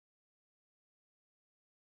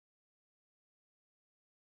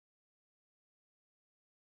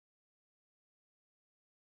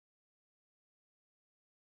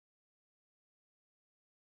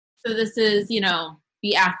 So this is,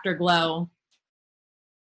 the afterglow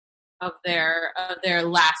of their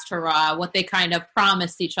last hurrah. What they kind of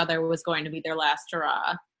promised each other was going to be their last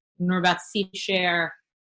hurrah. And we're about to see Cher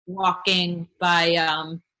walking by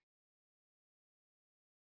kind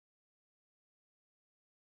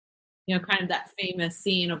of that famous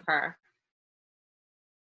scene of her.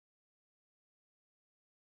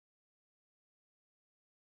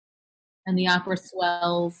 And the opera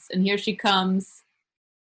swells, and here she comes.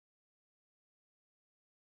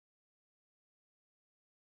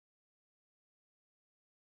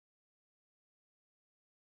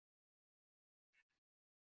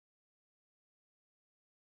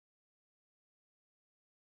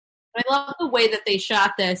 I love the way that they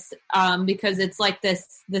shot this because it's like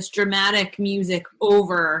this dramatic music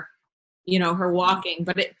over, her walking,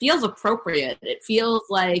 but it feels appropriate. It feels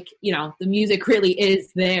like, the music really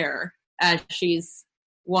is there as she's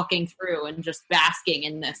walking through and just basking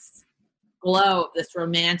in this glow of this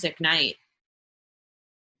romantic night.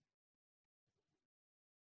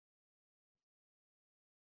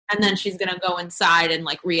 And then she's going to go inside and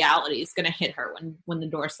like reality is going to hit her when the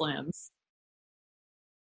door slams.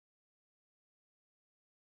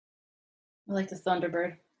 I like the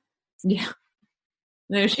Thunderbird. Yeah.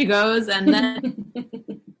 There she goes. And then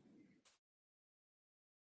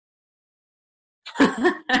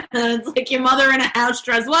it's like your mother in a house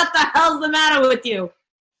dress. What the hell's the matter with you?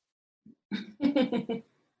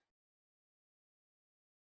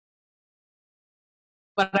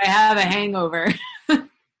 But I have a hangover.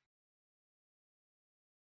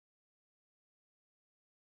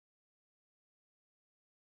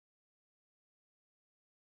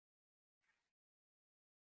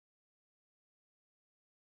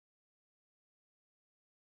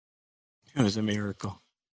 It was a miracle.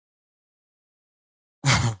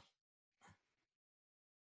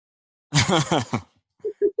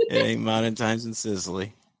 It ain't modern times in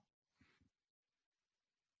Sicily.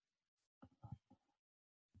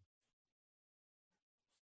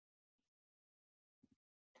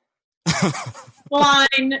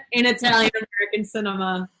 Line in Italian American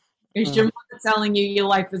cinema is your mother telling you your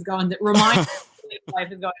life is going to remind you your life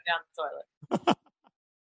is going down the toilet.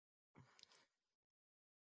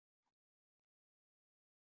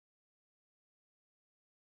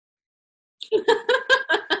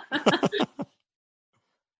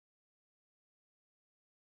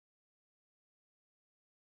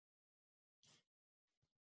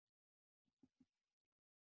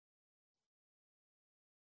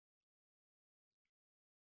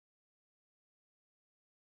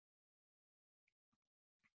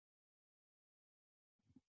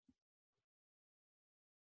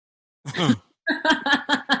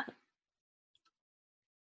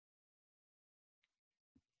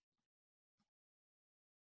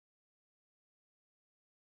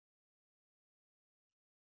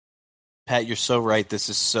 Pat, you're so right. This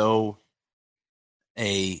is so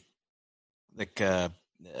a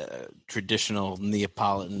traditional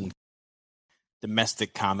Neapolitan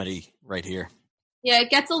domestic comedy right here. Yeah,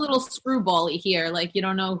 it gets a little screwball-y here. Like, you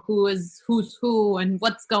don't know who's who and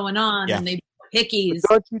what's going on, Yeah. and they pickies.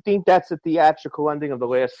 Don't you think that's the theatrical ending of the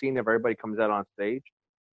last scene if everybody comes out on stage?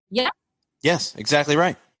 Yeah. Yes, exactly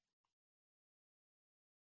right.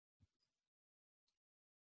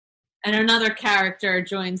 And another character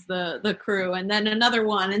joins the crew, and then another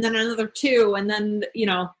one, and then another two, and then,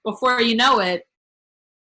 before you know it.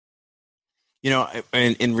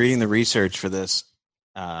 In reading the research for this,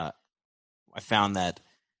 I found that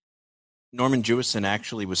Norman Jewison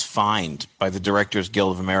actually was fined by the Directors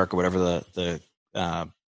Guild of America, whatever For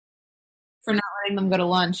not letting them go to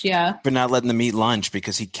lunch, yeah. for not letting them eat lunch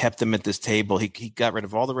because he kept them at this table. He got rid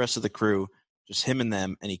of all the rest of the crew, just him and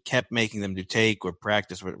them, and he kept making them do take or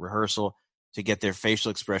practice with rehearsal to get their facial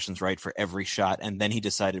expressions right for every shot, and then he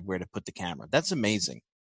decided where to put the camera. That's amazing.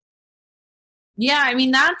 Yeah, I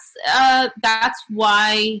mean, that's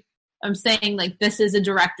why I'm saying, like, this is a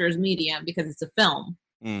director's medium, because it's a film.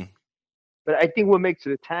 Mm. But I think what makes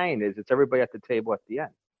it Italian is it's everybody at the table at the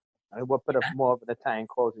end. I mean, what more of an Italian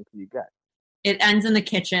closing can you get? It ends in the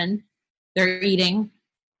kitchen. They're eating.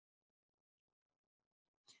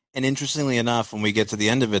 And interestingly enough, when we get to the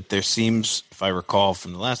end of it, there seems, if I recall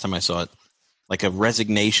from the last time I saw it, like a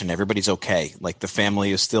resignation. Everybody's okay. Like the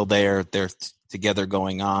family is still there. They're together,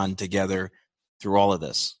 going on together through all of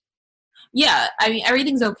this. Yeah, I mean,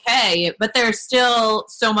 everything's okay, but there's still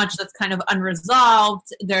so much that's kind of unresolved.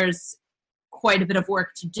 There's quite a bit of work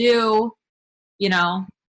to do.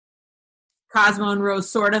 Cosmo and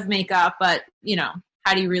Rose sort of make up, but,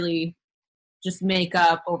 how do you really just make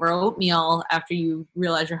up over oatmeal after you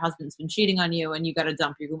realize your husband's been cheating on you and you got to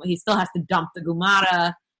dump your Gumata? He still has to dump the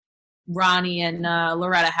Gumata. Ronnie and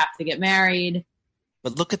Loretta have to get married.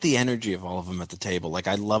 But look at the energy of all of them at the table. Like,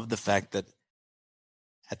 I love the fact that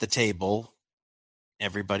at the table,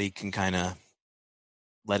 everybody can kind of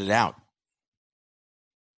let it out.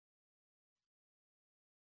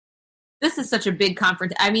 This is such a big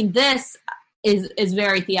conference. I mean, this is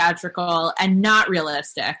very theatrical and not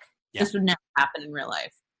realistic. Yeah. This would never happen in real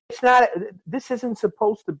life. It's not. This isn't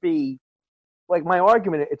supposed to be like my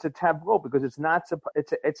argument. It's a tableau because it's not.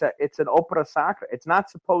 It's an opera sacra. It's not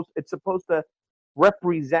supposed. It's supposed to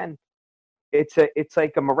represent. It's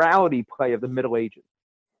like a morality play of the Middle Ages.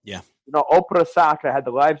 Yeah. Opera sacra had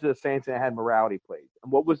the lives of the saints and it had morality plays.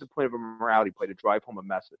 And what was the point of a morality play? To drive home a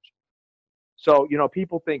message. So,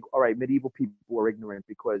 people think, all right, medieval people were ignorant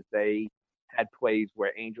because they had plays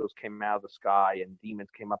where angels came out of the sky and demons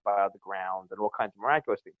came up out of the ground and all kinds of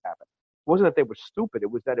miraculous things happened. It wasn't that they were stupid.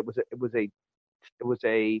 It was that it was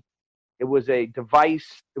a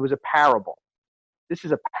device. It was a parable. This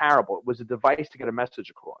is a parable. It was a device to get a message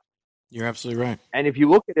across. You're absolutely right. And if you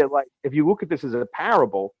look at it if you look at this as a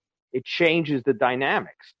parable, it changes the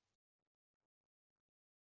dynamics.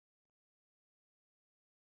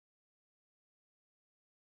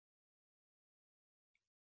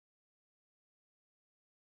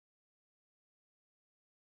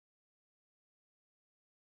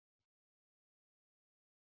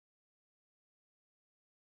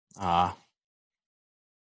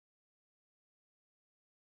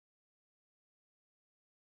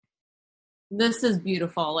 This is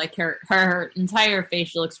beautiful. Like her entire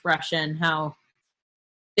facial expression, how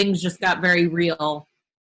things just got very real.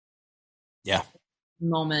 Yeah.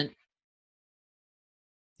 Moment.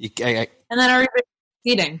 And then everybody's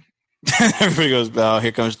eating. Everybody goes, oh,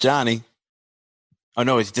 here comes Johnny. Oh,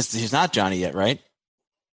 no, he's not Johnny yet, right?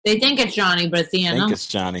 They think it's Johnny, but it's the I anthem. think it's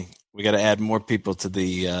Johnny. We got to add more people to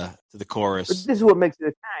the chorus. But this is what makes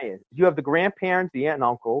it Italian. You have the grandparents, the aunt and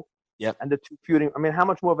uncle, yep, and the two feuding. I mean, how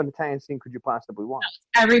much more of an Italian scene could you possibly want?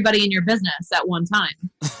 Everybody in your business at one time.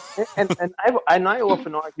 and I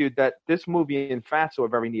often argued that this movie and Fatso are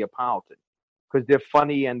very Neapolitan because they're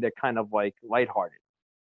funny and they're kind of like lighthearted.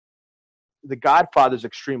 The Godfather's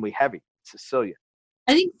extremely heavy, Sicilian.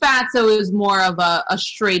 I think Fatso is more of a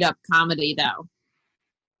straight up comedy, though.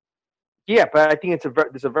 Yeah, but I think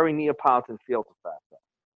there's a very Neapolitan feel to Fatso.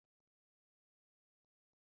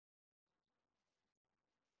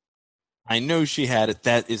 I know she had it.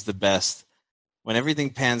 That is the best. When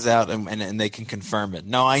everything pans out and they can confirm it.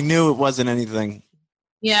 No, I knew it wasn't anything.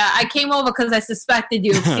 Yeah, I came over because I suspected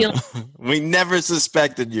you. We never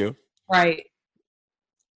suspected you. Right.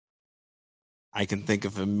 I can think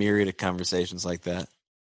of a myriad of conversations like that.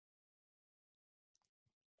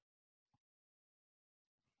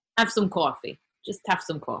 Have some coffee. Just have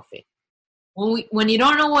some coffee. When you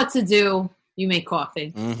don't know what to do, you make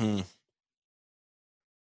coffee. Mm-hmm.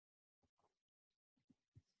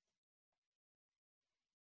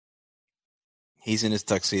 He's in his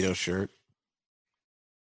tuxedo shirt.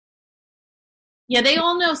 Yeah, they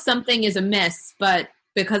all know something is amiss, but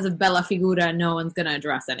because of Bella Figura, no one's going to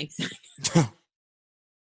address anything.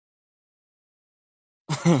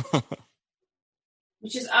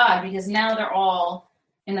 Which is odd because now they're all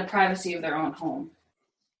in the privacy of their own home.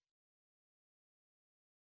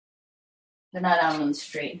 They're not out on the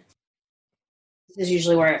street. This is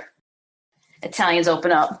usually where Italians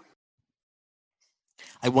open up.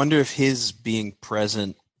 I wonder if his being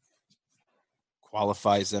present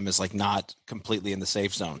qualifies them as like not completely in the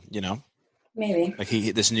safe zone, you know? Maybe. Like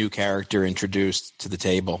this new character introduced to the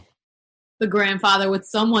table. The grandfather with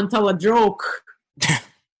someone tell a joke.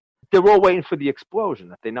 They're all waiting for the explosion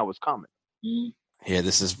that they know is coming. Yeah,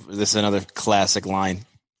 this is another classic line.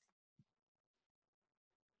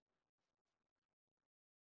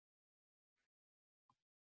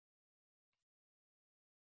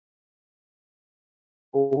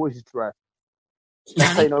 Always dressed.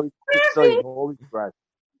 That's how you know he's always dressed.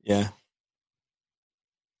 Yeah.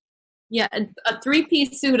 Yeah, a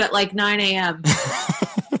 3-piece suit at like 9 a.m.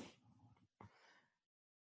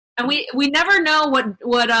 And we never know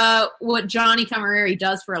what Johnny Camerari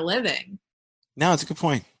does for a living. No, it's a good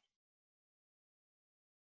point.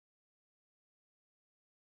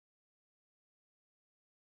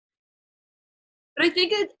 But I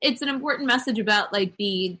think it's an important message about like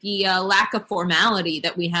the lack of formality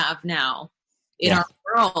that we have now in our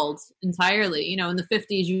world entirely. You know, in the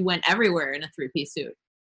 50s, you went everywhere in a 3-piece suit.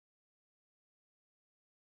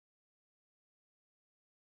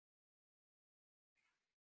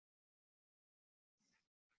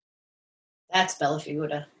 That's Bella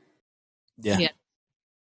Figura. Yeah.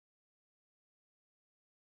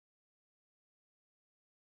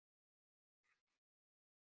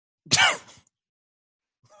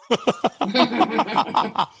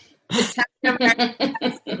 It's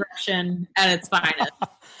aggression at its finest.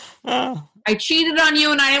 I cheated on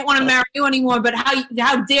you and I didn't want to marry you anymore, but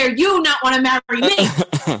how dare you not want to marry me?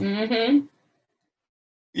 Mm-hmm.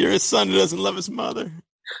 You're a son who doesn't love his mother.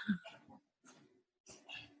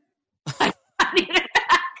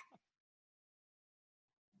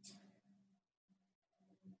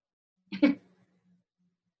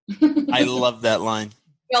 I love that line.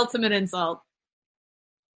 The ultimate insult.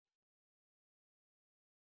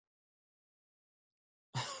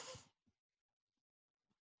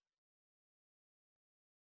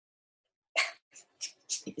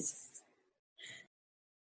 Jesus.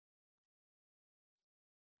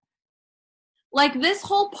 Like, this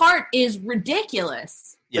whole part is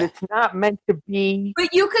ridiculous. Yeah. But it's not meant to be.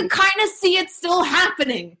 But you can kind of see it still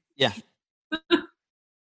happening. Yeah.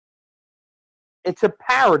 It's a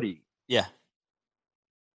parody. Yeah.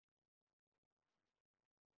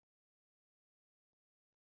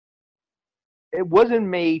 It wasn't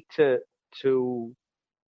made to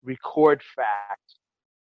record facts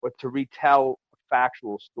or to retell a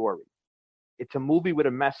factual story. It's a movie with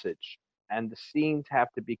a message, and the scenes have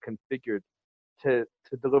to be configured to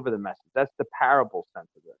deliver the message. That's the parable sense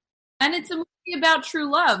of it. And it's a movie about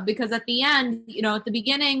true love, because at the end, you know, at the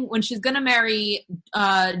beginning, when she's going to marry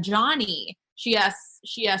Johnny, she asks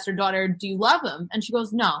her daughter, "Do you love him?" And she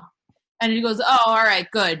goes, "No." And he goes, "Oh, all right,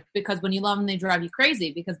 good. Because when you love them, they drive you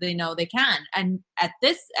crazy because they know they can." And at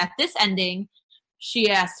this ending,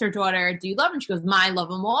 she asks her daughter, "Do you love him?" She goes, "I love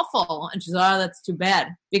him awful." And she's, "Oh, that's too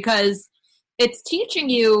bad." Because it's teaching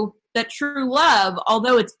you that true love,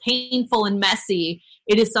 although it's painful and messy,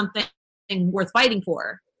 it is something worth fighting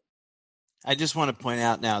for. I just want to point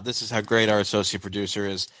out now, this is how great our associate producer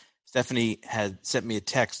is. Stephanie had sent me a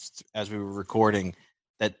text as we were recording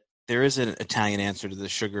that there is an Italian answer to the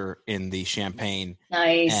sugar in the champagne.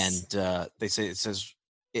 Nice. And it says,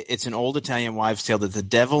 it's an old Italian wives' tale that the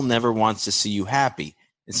devil never wants to see you happy.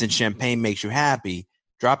 And since champagne makes you happy,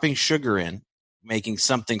 dropping sugar in, making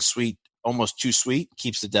something sweet, almost too sweet,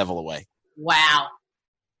 keeps the devil away. Wow.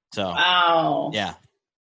 So, wow. Yeah.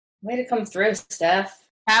 Way to come through, Steph.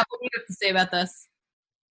 Pat, what do you have to say about this?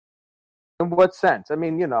 In what sense? I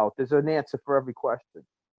mean, you know, there's an answer for every question.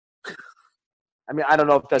 I mean, I don't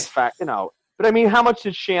know if that's fact, you know. But I mean, how much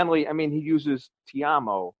did Shanley, I mean, he uses Ti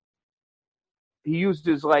amo. He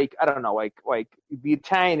uses, like, I don't know, like the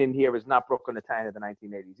Italian in here is not Brooklyn Italian of the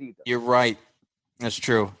 1980s either. You're right. That's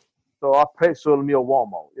true. So I'll pay sul mio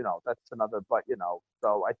uomo, you know, that's another, but, you know,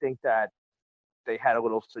 so I think that they had a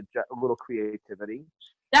little creativity.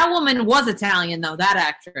 That woman was Italian, though, that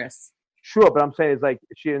actress. Sure, but I'm saying it's like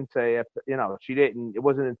she didn't say, you know, she didn't, it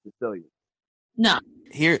wasn't in Sicilian. No.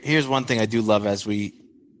 Here's one thing I do love as we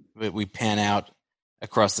pan out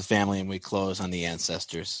across the family and we close on the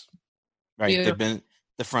ancestors. Right. Beautiful. They've been at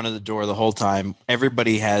the front of the door the whole time.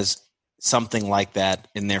 Everybody has something like that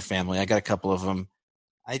in their family. I got a couple of them.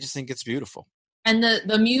 I just think it's beautiful. And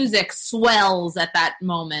the music swells at that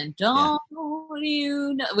moment. Don't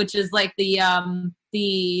you know? Which is like the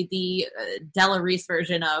Della Reese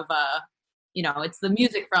version of it's the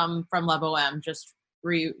music from La Boheme just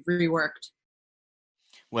reworked.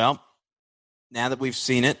 Well, now that we've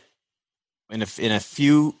seen it in a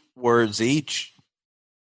few words each,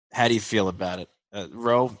 how do you feel about it,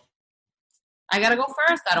 Ro? I gotta go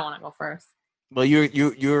first. I don't want to go first. Well, you're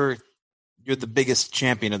the biggest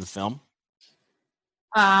champion of the film.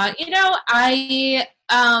 Have I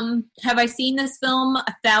seen this film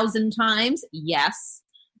 1,000 times? Yes.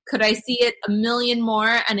 Could I see it 1,000,000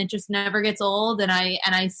 more and it just never gets old and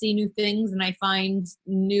I see new things and I find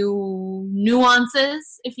new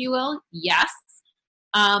nuances, if you will? Yes.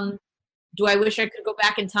 Do I wish I could go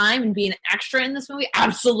back in time and be an extra in this movie?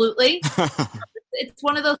 Absolutely. It's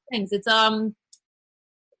one of those things. It's a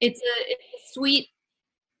sweet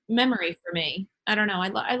memory for me. I don't know.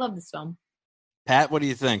 I love this film. Pat, what do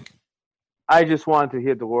you think? I just wanted to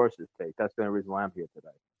hear Dolores' take. That's the only reason why I'm here today.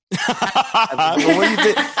 What do you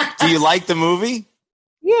think? Do you like the movie?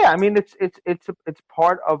 Yeah, I mean it's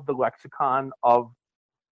part of the lexicon of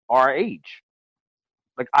our age.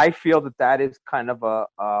 Like I feel that is kind of a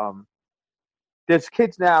there's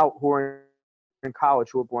kids now who are in college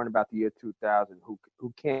who were born about the year 2000 who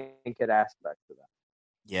can't get aspects of that.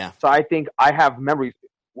 Yeah. So I think I have memories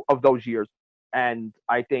of those years, and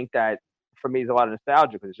I think that for me, there's a lot of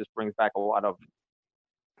nostalgia because it just brings back a lot of,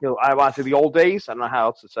 I want to say the old days. I don't know how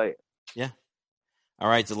else to say it. Yeah. All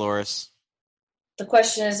right, Dolores. The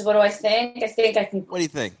question is, what do I think? I think I can. What do you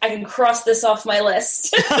think? I can cross this off my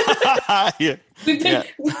list. Yeah. We've been.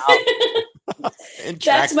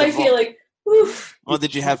 That's my feeling. Oof. Well,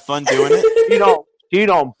 did you have fun doing it? You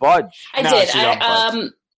don't budge. I did.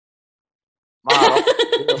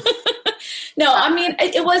 No, I mean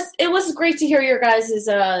it was great to hear your guys'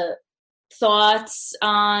 thoughts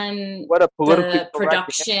on what a the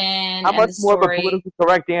production. How much and the more of a story. politically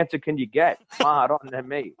correct answer can you get? Than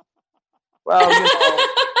me. Well,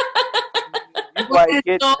 you like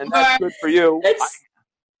it, and that's good for you.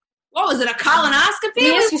 What was it? A colonoscopy? Let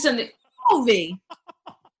me ask you something. Movie.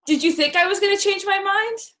 Did you think I was going to change my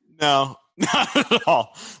mind? No, not at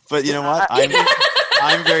all. But you know what?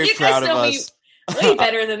 I'm very proud of us. Way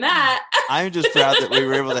better than that. I'm just proud that we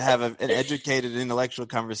were able to have an educated, intellectual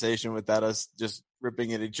conversation without us just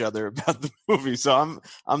ripping at each other about the movie. So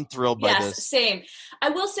I'm thrilled by this. Yes, same. I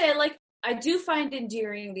will say, I do find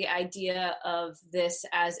endearing the idea of this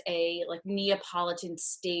as a Neapolitan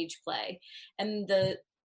stage play, and the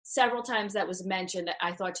several times that was mentioned,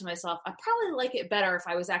 I thought to myself, I'd probably like it better if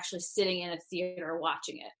I was actually sitting in a theater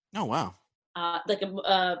watching it. Oh wow! As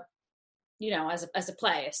a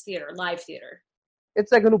play, as theater, live theater.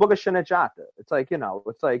 It's like a nuova sceneggiata. It's like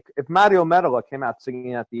if Mario Merola came out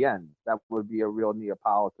singing at the end, that would be a real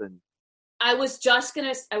Neapolitan. I was just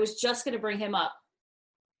gonna bring him up.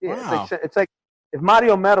 Yeah, wow. It's like if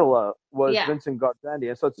Mario Merola was Vincent Gardenia,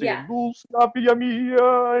 and starts singing "Dulce figlia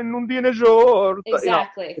mia in un dine giorno."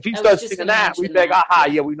 Exactly. If he starts singing that, we'd be like, "Aha,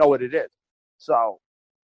 yeah, we know what it is." So.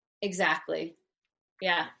 Exactly.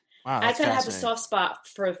 Yeah. Wow, I kind of have a soft spot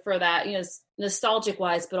for that, nostalgic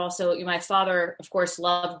wise, but also my father, of course,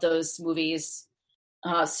 loved those movies.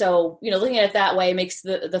 So, looking at it that way makes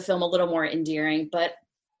the film a little more endearing, but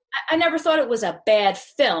I never thought it was a bad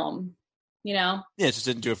film, Yeah, it just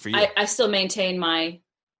didn't do it for you. I still maintain my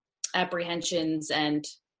apprehensions and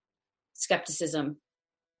skepticism.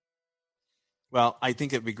 Well, I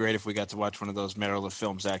think it'd be great if we got to watch one of those Merola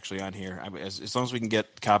films actually on here. As long as we can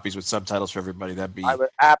get copies with subtitles for everybody, that'd be.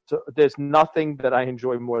 There's nothing that I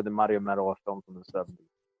enjoy more than Mario Merola films from the 70s.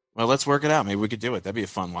 Well, let's work it out. Maybe we could do it. That'd be a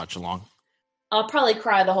fun watch along. I'll probably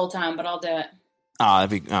cry the whole time, but I'll do it.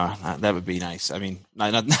 That would be nice. I mean,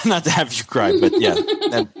 not to have you cry, but yeah,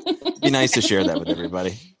 that'd be nice to share that with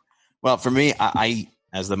everybody. Well, for me, I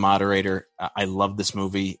as the moderator, I love this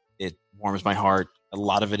movie. It warms my heart. A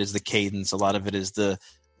lot of it is the cadence. A lot of it is the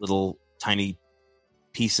little tiny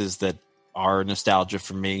pieces that are nostalgia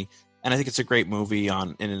for me. And I think it's a great movie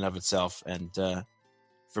in and of itself. And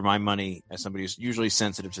for my money, as somebody who's usually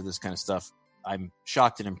sensitive to this kind of stuff, I'm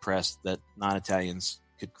shocked and impressed that non-Italians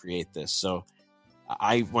could create this. So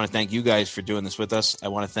I want to thank you guys for doing this with us. I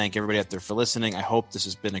want to thank everybody out there for listening. I hope this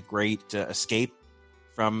has been a great escape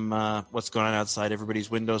from what's going on outside everybody's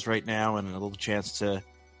windows right now, and a little chance to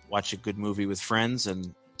watch a good movie with friends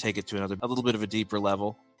and take it to a little bit of a deeper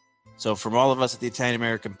level. So from all of us at the Italian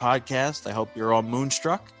American Podcast, I hope you're all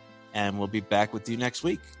moonstruck, and we'll be back with you next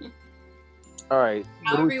week. All right.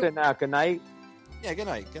 What do we say now? Good night? Yeah, good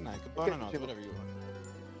night. Good night. Good night. Whatever you want.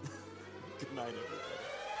 Good night,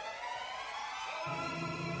 everybody.